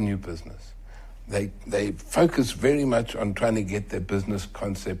start a new business. They focus very much on trying to get their business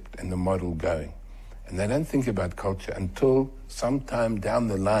concept and the model going. And they don't think about culture until sometime down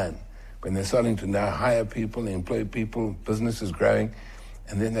the line, when they're starting to now hire people, employ people, business is growing,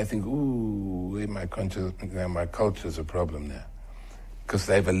 and then they think, ooh, my culture is a problem now. Because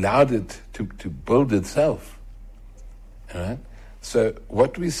they've allowed it to build itself. All right? So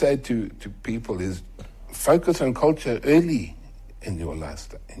what we say to people is focus on culture early in your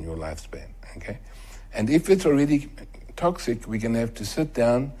lifespan, okay? And if it's already toxic, we're going to have to sit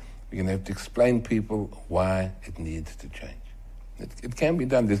down, we're going to have to explain people why it needs to change. It can be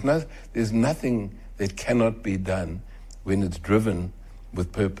done. There's nothing that cannot be done when it's driven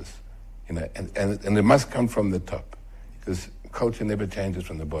with purpose, you know. And it must come from the top, because culture never changes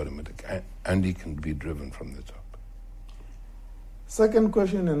from the bottom. It only can be driven from the top. Second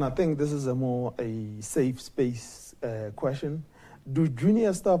question, and I think this is a safe space question. Do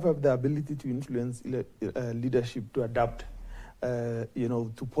junior staff have the ability to influence leadership to adapt,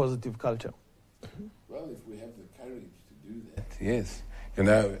 to positive culture? Well, if we have the courage to do that, yes. You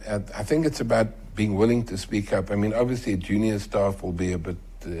know, I think it's about being willing to speak up. I mean, obviously, junior staff will be a bit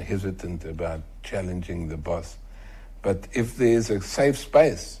hesitant about challenging the boss. But if there's a safe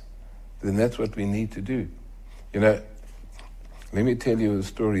space, then that's what we need to do. You know, let me tell you a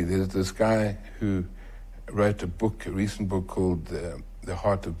story. There's this guy who wrote a recent book called The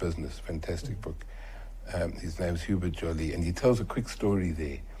Heart of Business, fantastic book. His name's Hubert Joly, and he tells a quick story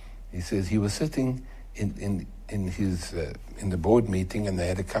there. He says he was sitting in the board meeting, and they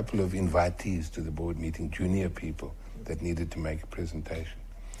had a couple of invitees to the board meeting, junior people that needed to make a presentation.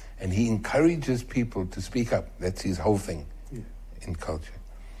 And he encourages people to speak up. That's his whole thing in culture.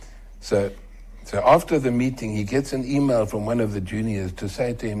 So after the meeting, he gets an email from one of the juniors to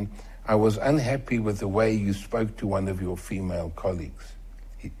say to him, "I was unhappy with the way you spoke to one of your female colleagues,"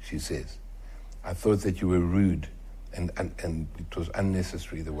 she says. "I thought that you were rude and it was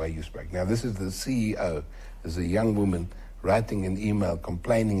unnecessary the way you spoke." Now, this is the CEO. There's a young woman writing an email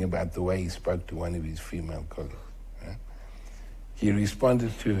complaining about the way he spoke to one of his female colleagues. Right? He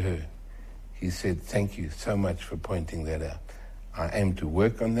responded to her. He said, "Thank you so much for pointing that out. I aim to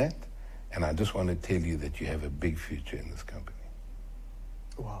work on that, and I just want to tell you that you have a big future in this company."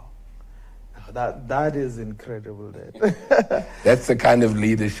 Wow. That is incredible. That's the kind of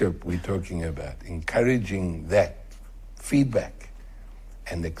leadership we're talking about, encouraging that feedback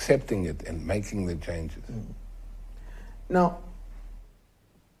and accepting it and making the changes. Now,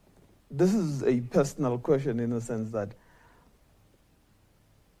 this is a personal question in the sense that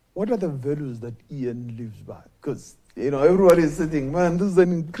what are the values that Ian lives by? Because, everybody is sitting, man, this is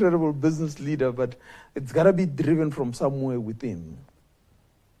an incredible business leader, but it's got to be driven from somewhere within.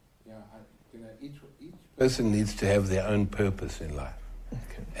 Yeah, each person needs to have their own purpose in life.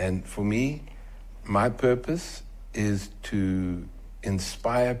 Okay. And for me, my purpose is to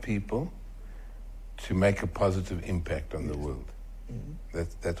inspire people to make a positive impact on the world. Mm-hmm.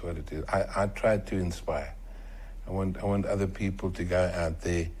 That's what it is. I try to inspire. I want other people to go out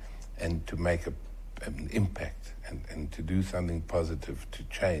there and to make an impact and to do something positive, to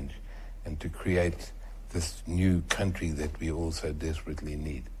change and to create this new country that we all so desperately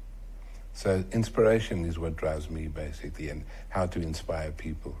need. So inspiration is what drives me basically, and how to inspire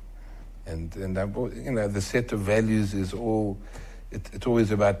people. And the set of values is it's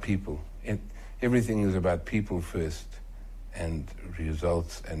always about people. Everything is about people first, and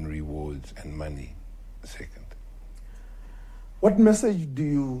results and rewards and money second. What message do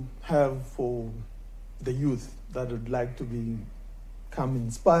you have for the youth that would like to become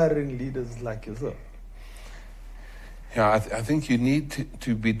inspiring leaders like yourself? Yeah, I think you need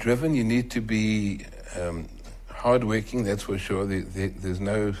to be driven. You need to be hardworking, that's for sure. There's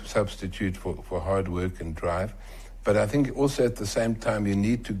no substitute for hard work and drive. But I think also at the same time you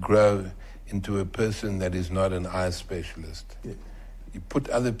need to grow into a person that is not an eye specialist. Yeah. You put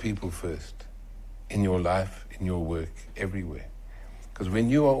other people first in your life, in your work, everywhere. Because when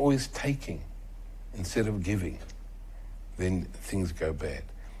you are always taking instead of giving, then things go bad.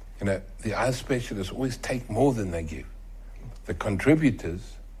 The eye specialists always take more than they give. The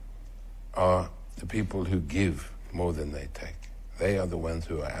contributors are the people who give more than they take. They are the ones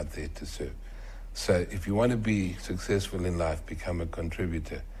who are out there to serve. So if you want to be successful in life, become a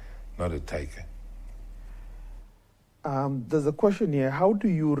contributor, not a taker. There's a question here. How do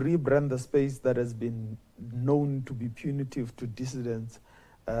you rebrand the space that has been known to be punitive to dissidents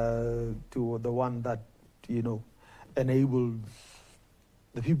to the one that, enables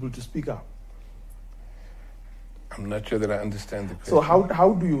the people to speak up? I'm not sure that I understand the question. So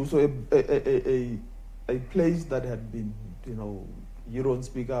how do you, a place that had been, you don't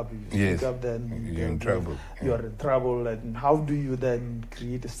speak up, if you speak up, then you're in trouble. You are in trouble, and how do you then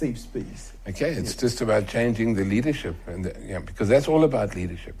create a safe space? Okay, it's just about changing the leadership, because that's all about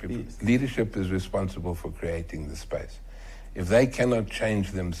leadership. Yes. Leadership is responsible for creating the space. If they cannot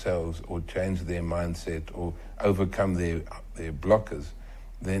change themselves or change their mindset or overcome their blockers,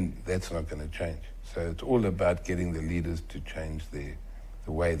 then that's not going to change. So it's all about getting the leaders to change the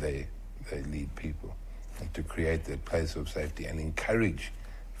way they lead people, and to create that place of safety and encourage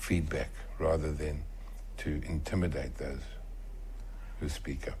feedback rather than to intimidate those who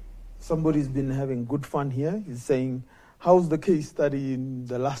speak up. Somebody's been having good fun here. He's saying, how's the case study in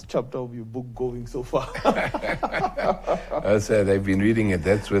the last chapter of your book going so far? So they've been reading it.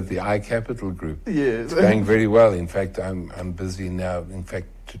 That's with the iCapital Group. Yes. It's going very well. In fact, I'm busy now. In fact,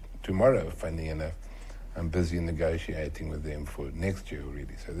 tomorrow, funny enough, I'm busy negotiating with them for next year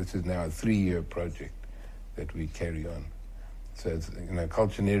already. So this is now a 3-year project that we carry on. So it's,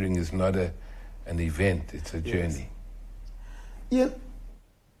 Cultureneering is not an event, it's a journey. Ian,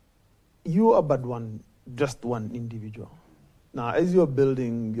 you are but just one individual. Now, as you're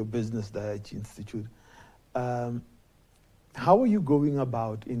building your business, the IH Institute, how are you going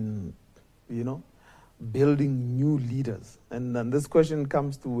about in, building new leaders? And then this question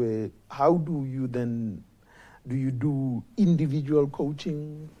comes to how do you do individual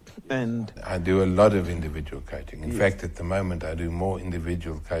coaching? And I do a lot of individual coaching. In fact, at the moment, I do more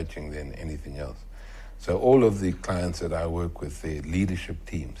individual coaching than anything else. So all of the clients that I work with, their leadership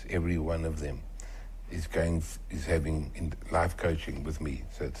teams, every one of them is having life coaching with me.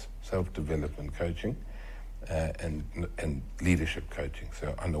 So it's self-development coaching and leadership coaching.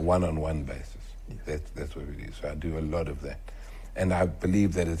 So on a one-on-one basis. That's what we do. So I do a lot of that. And I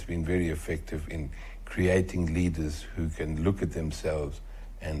believe that it's been very effective in creating leaders who can look at themselves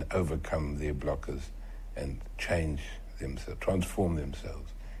and overcome their blockers and change themselves, transform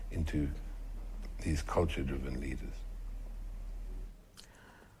themselves into these culture-driven leaders.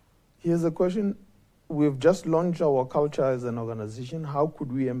 Here's a question. We've just launched our culture as an organization. How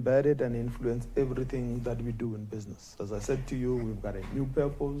could we embed it and influence everything that we do in business? As I said to you, we've got a new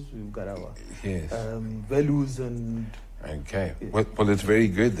purpose, we've got our values and... Okay. Well, it's very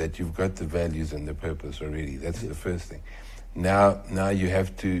good that you've got the values and the purpose already. That's the first thing. Now you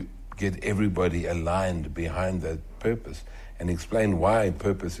have to get everybody aligned behind that purpose and explain why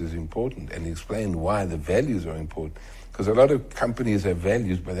purpose is important and explain why the values are important. Because a lot of companies have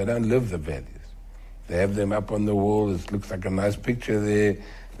values, but they don't live the values. They have them up on the wall. It looks like a nice picture there.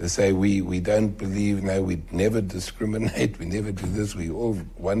 They say, we don't believe, no, we never discriminate, we never do this, we're all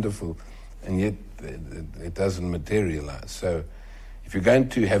wonderful, and yet it doesn't materialize. So if you're going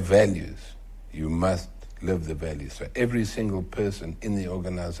to have values, you must live the values. So every single person in the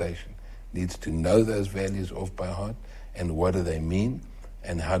organization needs to know those values off by heart, and what do they mean,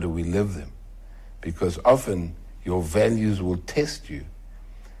 and how do we live them? Because often your values will test you.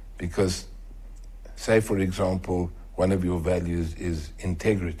 Because, say for example, one of your values is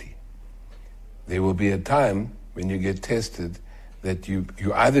integrity. There will be a time when you get tested that you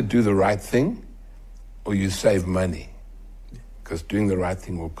either do the right thing or you save money. Because doing the right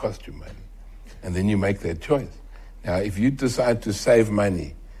thing will cost you money. And then you make that choice. Now, if you decide to save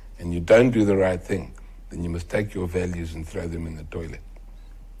money and you don't do the right thing, then you must take your values and throw them in the toilet.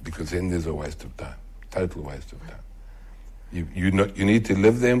 Because then there's a waste of time, total waste of time. You need to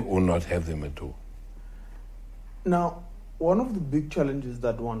live them or not have them at all. Now, one of the big challenges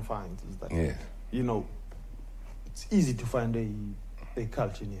that one finds is that, yes. It's easy to find a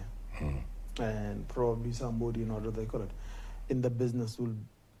cultureneer. And probably somebody, what they call it, in the business will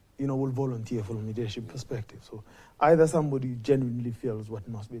volunteer from a leadership perspective. So either somebody genuinely feels what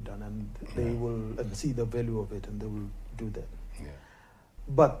must be done and they will and see the value of it and they will do that. Yeah.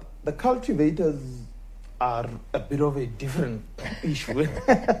 But the cultivators are a bit of a different issue.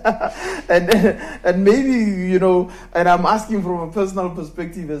 and maybe, and I'm asking from a personal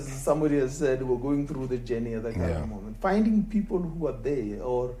perspective, as somebody has said, we're going through the journey at the current moment. Finding people who are there,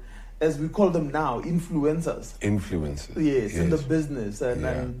 or as we call them now, influencers. Influencers. Yes, in the business. And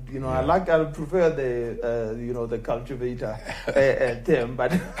I prefer the cultivator term,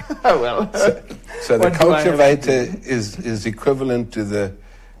 but well. So the cultivator is equivalent to the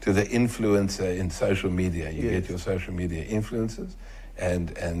influencer in social media. You get your social media influencers, and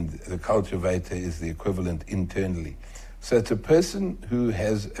the cultivator is the equivalent internally. So it's a person who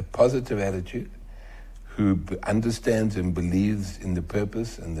has a positive attitude, who understands and believes in the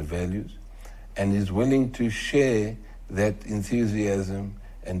purpose and the values, and is willing to share that enthusiasm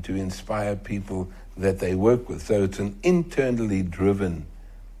and to inspire people that they work with. So it's an internally driven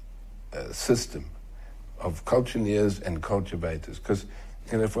system of cultureneers and cultivators. Because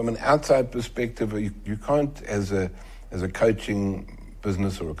from an outside perspective, you can't, as a coaching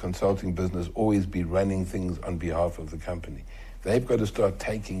business or a consulting business, always be running things on behalf of the company. They've got to start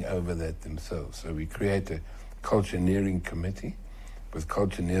taking over that themselves. So we create a cultureneering committee with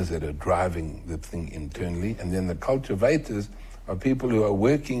cultureneers that are driving the thing internally. And then the cultivators are people who are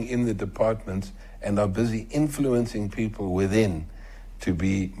working in the departments and are busy influencing people within to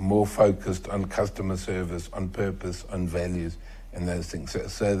be more focused on customer service, on purpose, on values, and those things.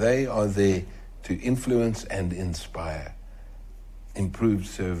 So they are there to influence and inspire improved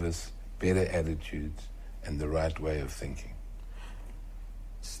service, better attitudes, and the right way of thinking.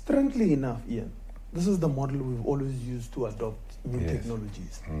 Strangely enough, Ian, this is the model we've always used to adopt new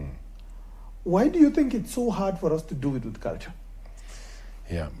technologies. Why do you think it's so hard for us to do it with culture?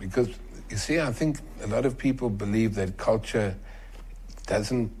 Yeah, because, you see, I think a lot of people believe that culture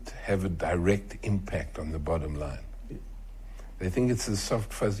doesn't have a direct impact on the bottom line. They think it's a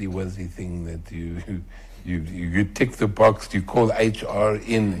soft, fuzzy-wuzzy thing that you tick the box, you call HR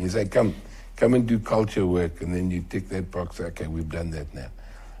in, you say, come and do culture work, and then you tick that box, okay, we've done that now.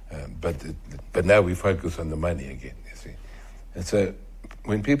 But now we focus on the money again, you see. And so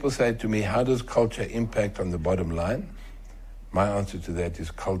when people say to me, how does culture impact on the bottom line? My answer to that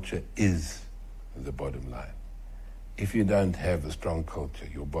is culture is the bottom line. If you don't have a strong culture,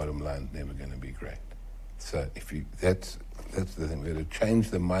 your bottom line is never going to be great. So that's the thing. We've got to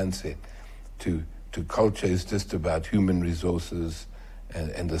change the mindset to culture is just about human resources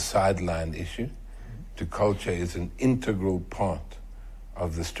and a sideline issue. To culture is an integral part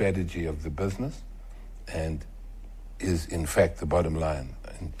of the strategy of the business and is in fact the bottom line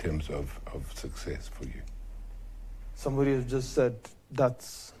in terms of success for you. Somebody has just said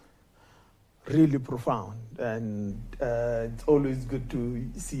that's really profound, and it's always good to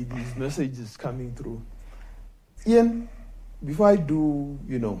see these messages coming through. Ian, before I do,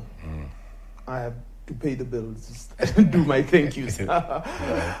 I have to pay the bills and do my thank yous.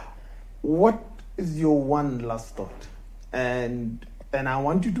 What is your one last thought? And I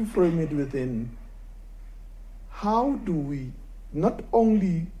want you to frame it within how do we not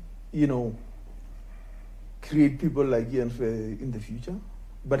only, create people like Ian Fuhr in the future,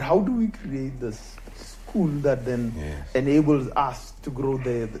 But how do we create this school that then enables us to grow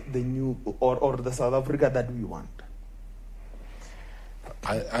the new or the South Africa that we want?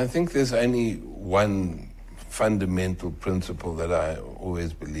 I think there's only one fundamental principle that I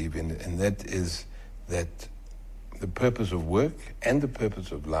always believe in, and that is that the purpose of work and the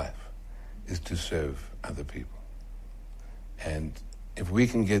purpose of life is to serve other people. And if we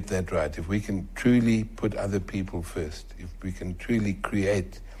can get that right, if we can truly put other people first, if we can truly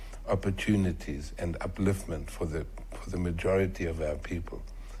create opportunities and upliftment for the majority of our people,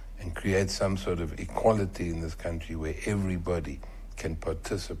 and create some sort of equality in this country where everybody can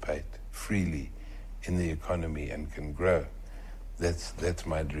participate freely in the economy and can grow, that's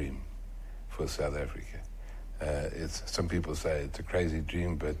my dream for South Africa. Some people say it's a crazy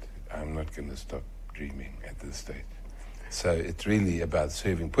dream, but I'm not going to stop dreaming at this stage. So it's really about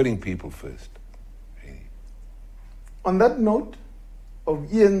serving, putting people first. Really. On that note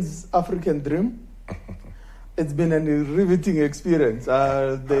of Ian's African dream, it's been a riveting experience.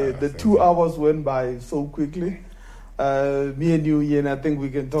 The 2 hours went by so quickly. Me and you, Ian, I think we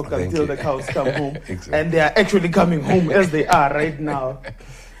can talk until the cows come home. Exactly. And they are actually coming home as they are right now.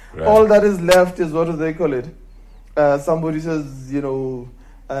 Right. All that is left is, what do they call it? Somebody says,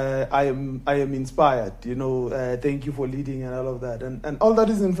 I am inspired, thank you for leading and all of that. And all that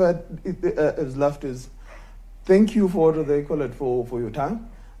is in fact is left is thank you for, what do they call it, for your time.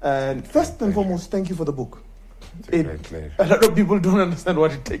 And first and foremost, thank you for the book. It's a great pleasure. A lot of people don't understand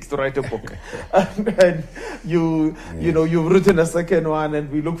what it takes to write a book. and you've written a second one,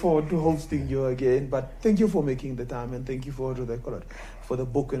 and we look forward to hosting you again. But thank you for making the time, and thank you for for the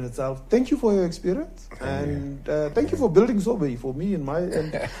book in itself. Thank you for your experience, and thank you for building Sorbet for me and my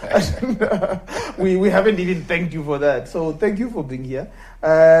end. We haven't even thanked you for that. So thank you for being here.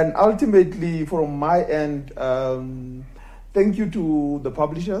 And ultimately, from my end, thank you to the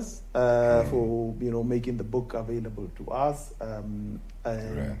publishers for making the book available to us, and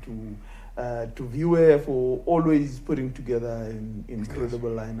to Viewer for always putting together an incredible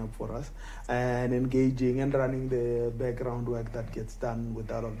lineup for us and engaging and running the background work that gets done with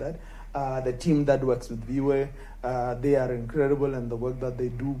all of that. The team that works with Viewer, they are incredible, and the work that they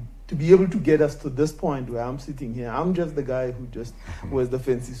do to be able to get us to this point where I'm sitting here. I'm just the guy who just wears the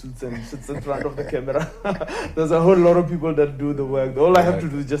fancy suits and sits in front of the camera. There's a whole lot of people that do the work. All I have to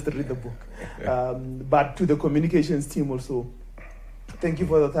do is just read the book. But to the communications team also, thank you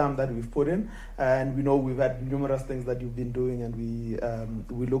for the time that we've put in. And we know we've had numerous things that you've been doing, and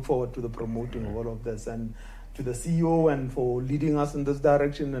we look forward to the promoting of all of this. And to the CEO, and for leading us in this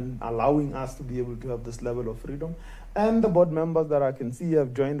direction and allowing us to be able to have this level of freedom. And the board members that I can see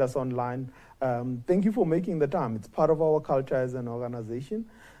have joined us online. Thank you for making the time. It's part of our culture as an organization.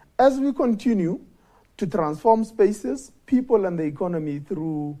 As we continue to transform spaces, people, and the economy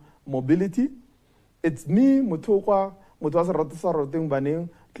through mobility, it's me, Mutokwa, Mutwasa Rotasa Roteng Baneng,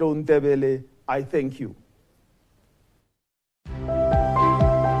 Tlon Tebele. I thank you.